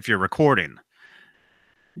 if you're recording,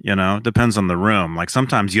 you know, depends on the room. Like,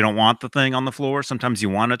 sometimes you don't want the thing on the floor. Sometimes you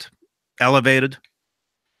want it elevated.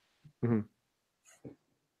 Mm-hmm.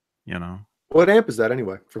 You know. What amp is that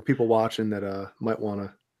anyway, for people watching that might want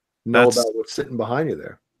to know about what's sitting behind you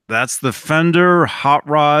there? That's the Fender Hot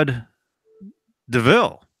Rod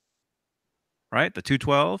DeVille, right? The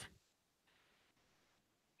 212.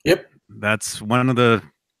 Yep. That's one of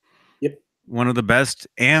the best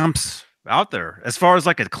amps out there, as far as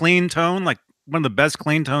like a clean tone, like one of the best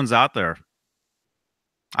clean tones out there.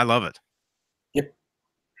 I love it. Yep.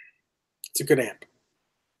 It's a good amp.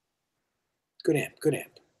 Good amp. Good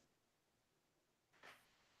amp.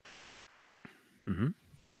 Mm-hmm.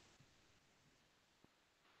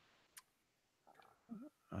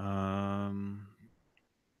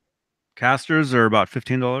 Casters are about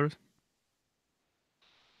 $15.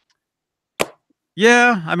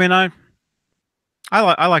 Yeah, I mean, I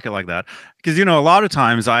like it like that, because, you know, a lot of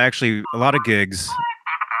times a lot of gigs,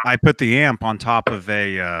 I put the amp on top of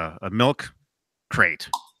a milk crate.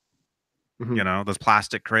 Mm-hmm. You know, those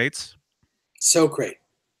plastic crates. So crate.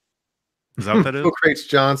 Is that what that is? So crates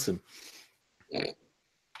Johnson.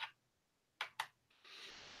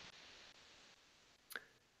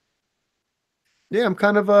 Yeah, I'm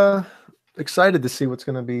kind of excited to see what's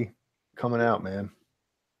going to be coming out, man.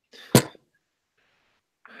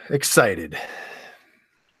 Excited.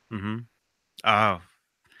 Mm-hmm. Oh,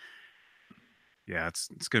 yeah, it's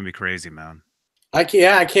going to be crazy, man. I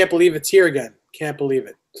can't believe it's here again. Can't believe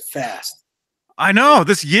it. Fast. I know,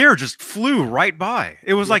 this year just flew right by.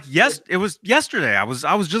 It was like it was yesterday. I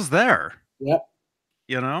was just there. Yep.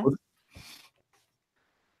 You know?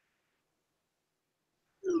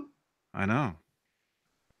 I know.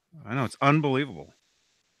 It's unbelievable.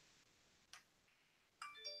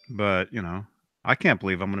 But, you know, I can't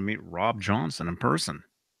believe I'm going to meet Rob Johnson in person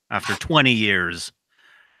after 20 years.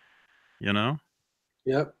 You know?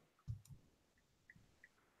 Yep.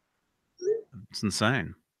 It's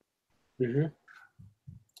insane. Mm-hmm.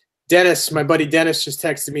 Dennis, my buddy Dennis, just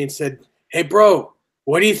texted me and said, "Hey, bro,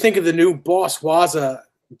 what do you think of the new Boss Waza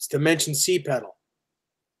Dimension C pedal?"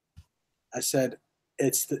 I said,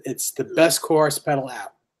 it's the best chorus pedal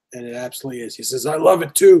out, and it absolutely is. He says, "I love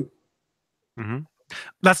it too." Mm-hmm.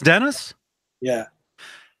 That's Dennis? Yeah.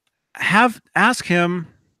 Ask him,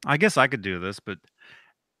 I guess I could do this, but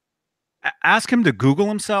ask him to Google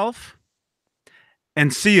himself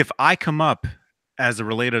and see if I come up as a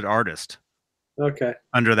related artist. Okay.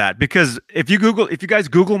 Under that, because if you guys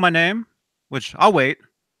Google my name, which I'll wait,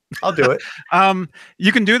 I'll do it.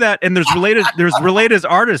 You can do that, and there's related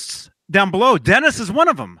artists down below. Dennis is one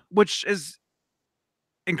of them, which is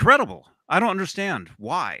incredible. I don't understand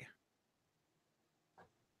why.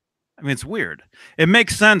 I mean, it's weird. It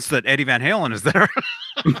makes sense that Eddie Van Halen is there.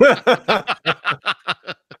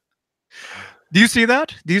 Do you see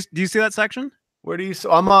that? Do you see that section? Where do you?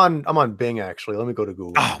 I'm on Bing actually. Let me go to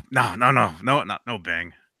Google. Oh no, not no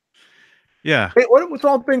Bing. Yeah. Hey, what's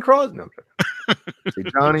wrong with Bing Crosby? No, say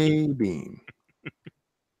Johnny Beane.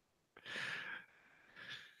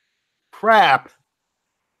 Crap.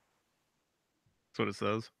 That's what it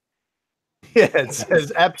says. Yeah, it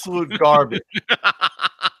says absolute garbage.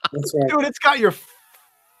 That's right. Dude, it's got your.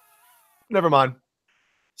 Never mind.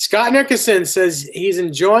 Scott Nickerson says he's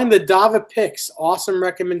enjoying the Dava picks. Awesome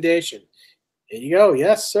recommendation. There you go.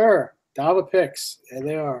 Yes, sir. Dava picks. There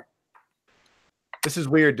they are. This is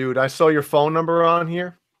weird, dude. I saw your phone number on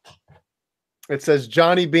here. It says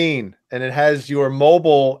Johnny Beane, and it has your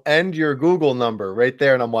mobile and your Google number right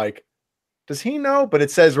there. And I'm like, does he know? But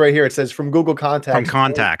it says right here, it says from Google Contacts. From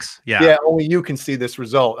contacts. Yeah. Yeah, only you can see this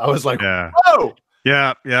result. I was like, Yeah. whoa.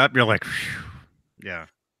 Yeah. Yeah. You're like, phew. Yeah.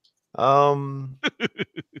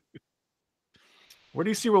 Where do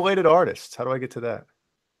you see related artists? How do I get to that?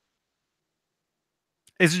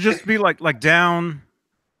 Is it just be like down?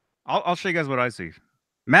 I'll show you guys what I see.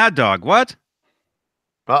 Mad Dog. What?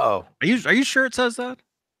 Uh-oh. Are you sure it says that?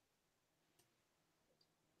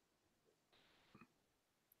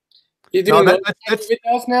 You doing No, those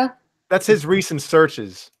videos now? That's his recent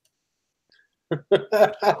searches.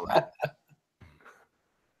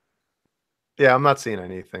 Yeah, I'm not seeing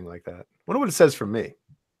anything like that. Wonder what it says for me.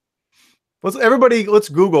 Let's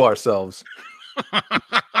Google ourselves. I'm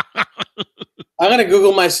gonna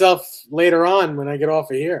Google myself later on when I get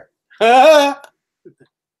off of here.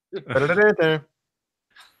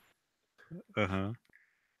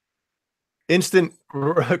 Instant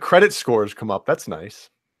credit scores come up. That's nice.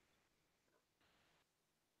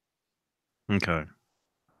 Okay.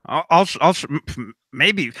 I'll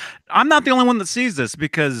maybe I'm not the only one that sees this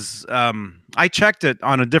because I checked it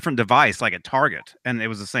on a different device, like at Target, and it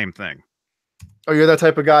was the same thing. Oh, you're that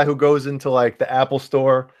type of guy who goes into like the Apple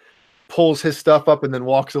store, pulls his stuff up, and then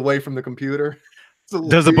walks away from the computer.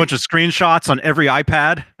 Does a bunch of screenshots on every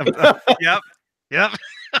iPad. Yep. Yep.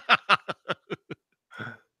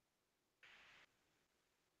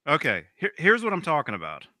 Okay. Here's what I'm talking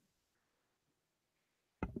about.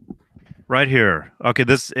 Right here. Okay,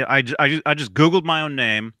 this I just Googled my own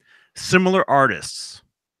name. Similar artists.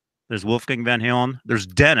 There's Wolfgang Van Halen. There's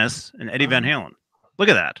Dennis and Eddie Van Halen. Look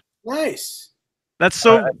at that. Nice. That's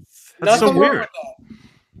so that's so weird.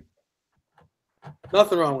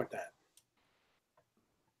 Nothing wrong with that.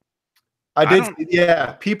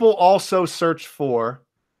 Yeah. People also search for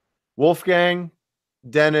Wolfgang,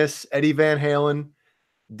 Dennis, Eddie Van Halen,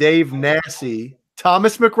 Dave Nassy,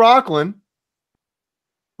 Thomas McRocklin.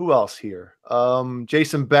 Who else here?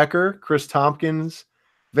 Jason Becker, Chris Tompkins,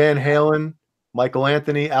 Van Halen, Michael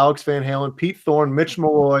Anthony, Alex Van Halen, Pete Thorne, Mitch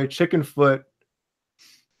Malloy, Chickenfoot,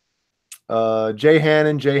 Jay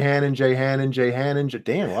Hannon. Damn,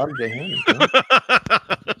 a lot of Jay Hannon.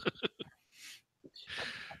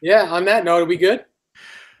 Yeah, on that note, are we good?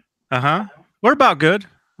 We're about good.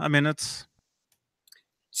 I mean, it's.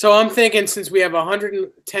 So I'm thinking since we have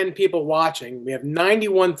 110 people watching, we have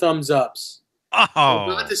 91 thumbs ups.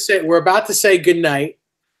 Oh. We're about to say good night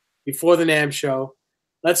before the NAMM show.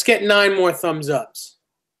 Let's get 9 more thumbs ups.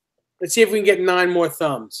 Let's see if we can get 9 more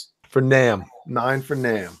thumbs. For NAMM. 9 for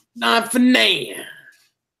NAMM. 9 for NAMM.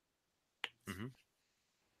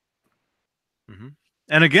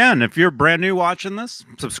 And again, if you're brand new watching this,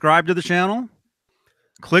 subscribe to the channel,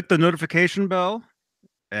 click the notification bell,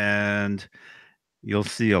 and you'll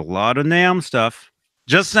see a lot of NAMM stuff.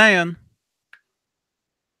 Just saying.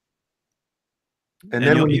 And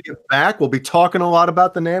then when you get back, we'll be talking a lot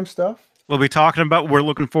about the NAMM stuff. We'll be talking about, we're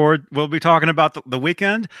looking forward, we'll be talking about the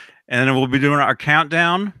weekend, and then we'll be doing our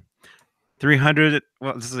countdown. 300,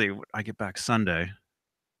 well, let's see, I get back Sunday.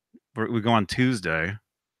 We go on Tuesday.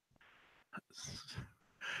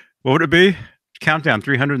 What would it be? Countdown,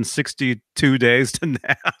 362 days to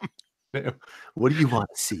NAMM. What do you want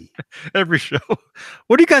to see? Every show.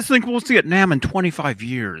 What do you guys think we'll see at NAMM in 25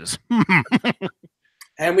 years?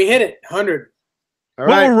 And we hit it, 100. All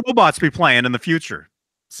right. What will robots be playing in the future?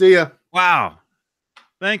 See ya. Wow.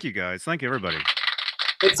 Thank you, guys. Thank you, everybody.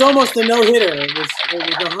 It's almost a no-hitter. It was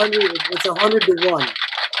 100. It's 100 to 1.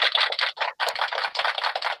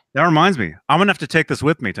 That reminds me. I'm going to have to take this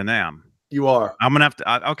with me to NAMM. You are. I'm going to have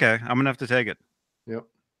to, okay. I'm going to have to take it. Yep.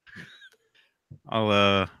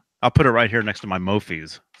 I'll put it right here next to my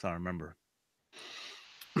Mophis, so I remember.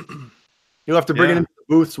 You'll have to bring it into the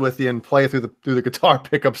booths with you and play through the guitar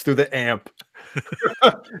pickups through the amp.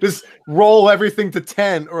 Just roll everything to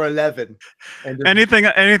 10 or 11. And anything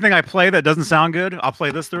I play that doesn't sound good, I'll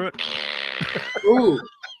play this through it. Ooh.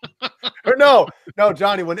 Or no,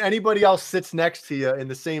 Johnny. When anybody else sits next to you in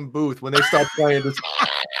the same booth, when they start playing this,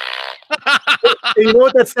 you know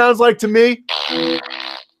what that sounds like to me?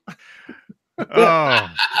 Oh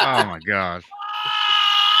my gosh.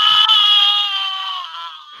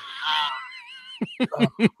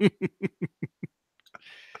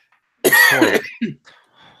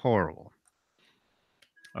 Horrible.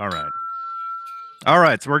 Horrible. All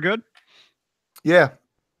right. So we're good. Yeah.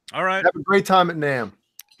 All right. Have a great time at NAMM.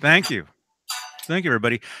 Thank you,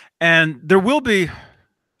 everybody. And there will be.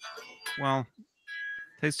 Well,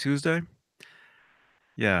 today's Tuesday.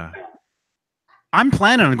 Yeah. I'm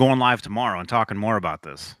planning on going live tomorrow and talking more about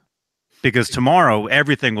this, because tomorrow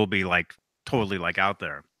everything will be like totally like out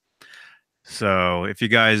there. So if you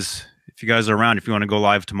guys are around, if you want to go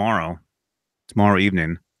live tomorrow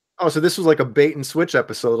evening. Oh, so this was like a bait and switch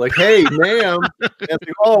episode. Like, hey, NAMM.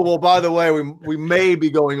 Oh, well, by the way, we may be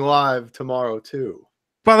going live tomorrow too.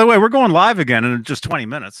 By the way, we're going live again in just 20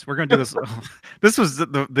 minutes. We're going to do this. This was the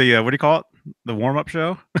what do you call it? The warm-up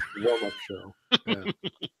show? Warm-up show. Yeah.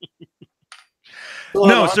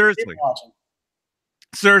 No, seriously.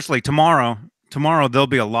 Seriously, tomorrow there'll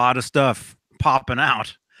be a lot of stuff popping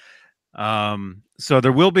out. So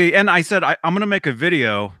there will be, and I said I'm going to make a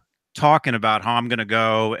video talking about how I'm going to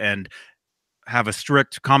go and have a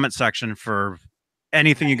strict comment section for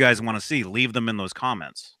anything you guys want to see. Leave them in those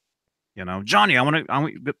comments. You know, Johnny, I want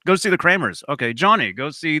to go see the Kramers. Okay, Johnny, go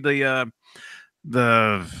see the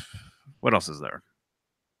what else is there?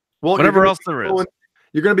 Well, whatever else there is.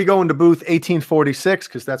 You're going to be going to booth 1846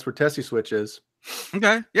 because that's where Tessie Switch is.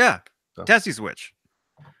 Okay, yeah, so. Tessie Switch.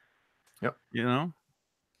 Yep. You know,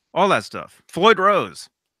 all that stuff. Floyd Rose.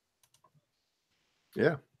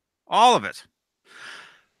 Yeah. All of it.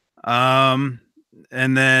 And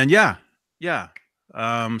then yeah.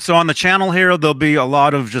 So on the channel here, there'll be a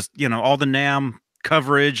lot of just, you know, all the NAMM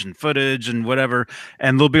coverage and footage and whatever,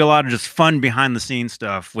 and there'll be a lot of just fun behind the scenes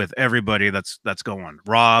stuff with everybody that's going.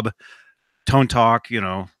 Rob, Tone Talk, you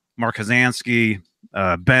know, Mark Hazansky,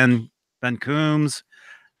 Ben Coombs,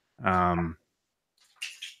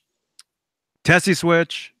 Tessie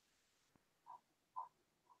Switch,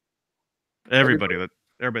 everybody's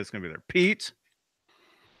gonna be there. Pete,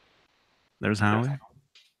 there's Howie.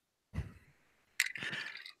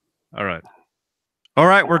 All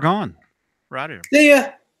right, we're gone. We're out of here. See ya.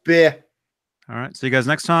 Yeah. All right, see you guys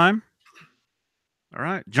next time. All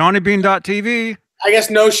right, johnnybeane.tv. I guess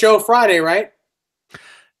no show Friday, right?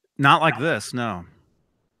 Not like this, no.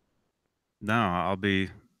 No, I'll be.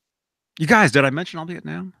 You guys, did I mention I'll be at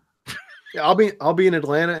NAMM? Yeah, I'll be in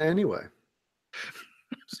Atlanta anyway,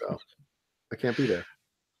 so I can't be there.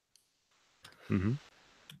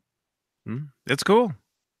 It's cool.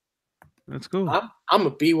 It's cool. I'm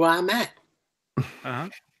gonna be where I'm at.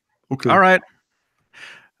 Okay. All right.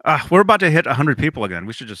 We're about to hit 100 people again.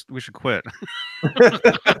 We should quit.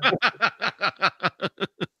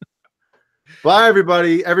 Bye,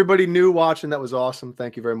 everybody. Everybody new watching. That was awesome.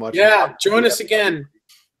 Thank you very much. Yeah, join us again.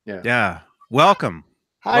 Yeah. Welcome.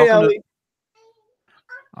 Hi, Ellie.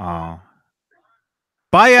 Bye,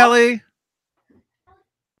 Ellie.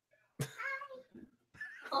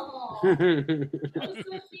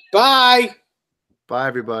 Bye. Bye,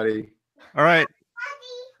 everybody. All right.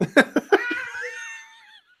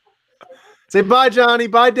 Say bye, Johnny.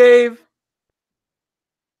 Bye, Dave.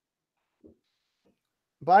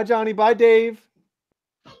 Bye, Johnny. Bye, Dave.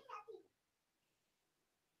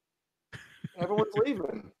 Everyone's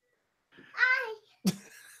leaving.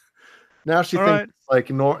 Now she All thinks right. like,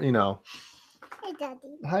 you know. Hey, Daddy.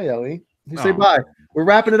 Hi, Ellie. You Oh. say bye. We're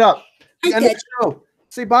wrapping it up. Hi, End of the show.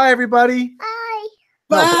 Say bye, everybody. Bye.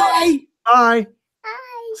 Bye. Bye. Bye.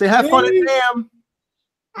 Say have fun at Bye. NAMM.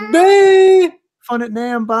 Bye. Fun at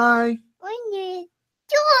NAMM. Bye. When you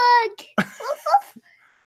dog. Woof, woof.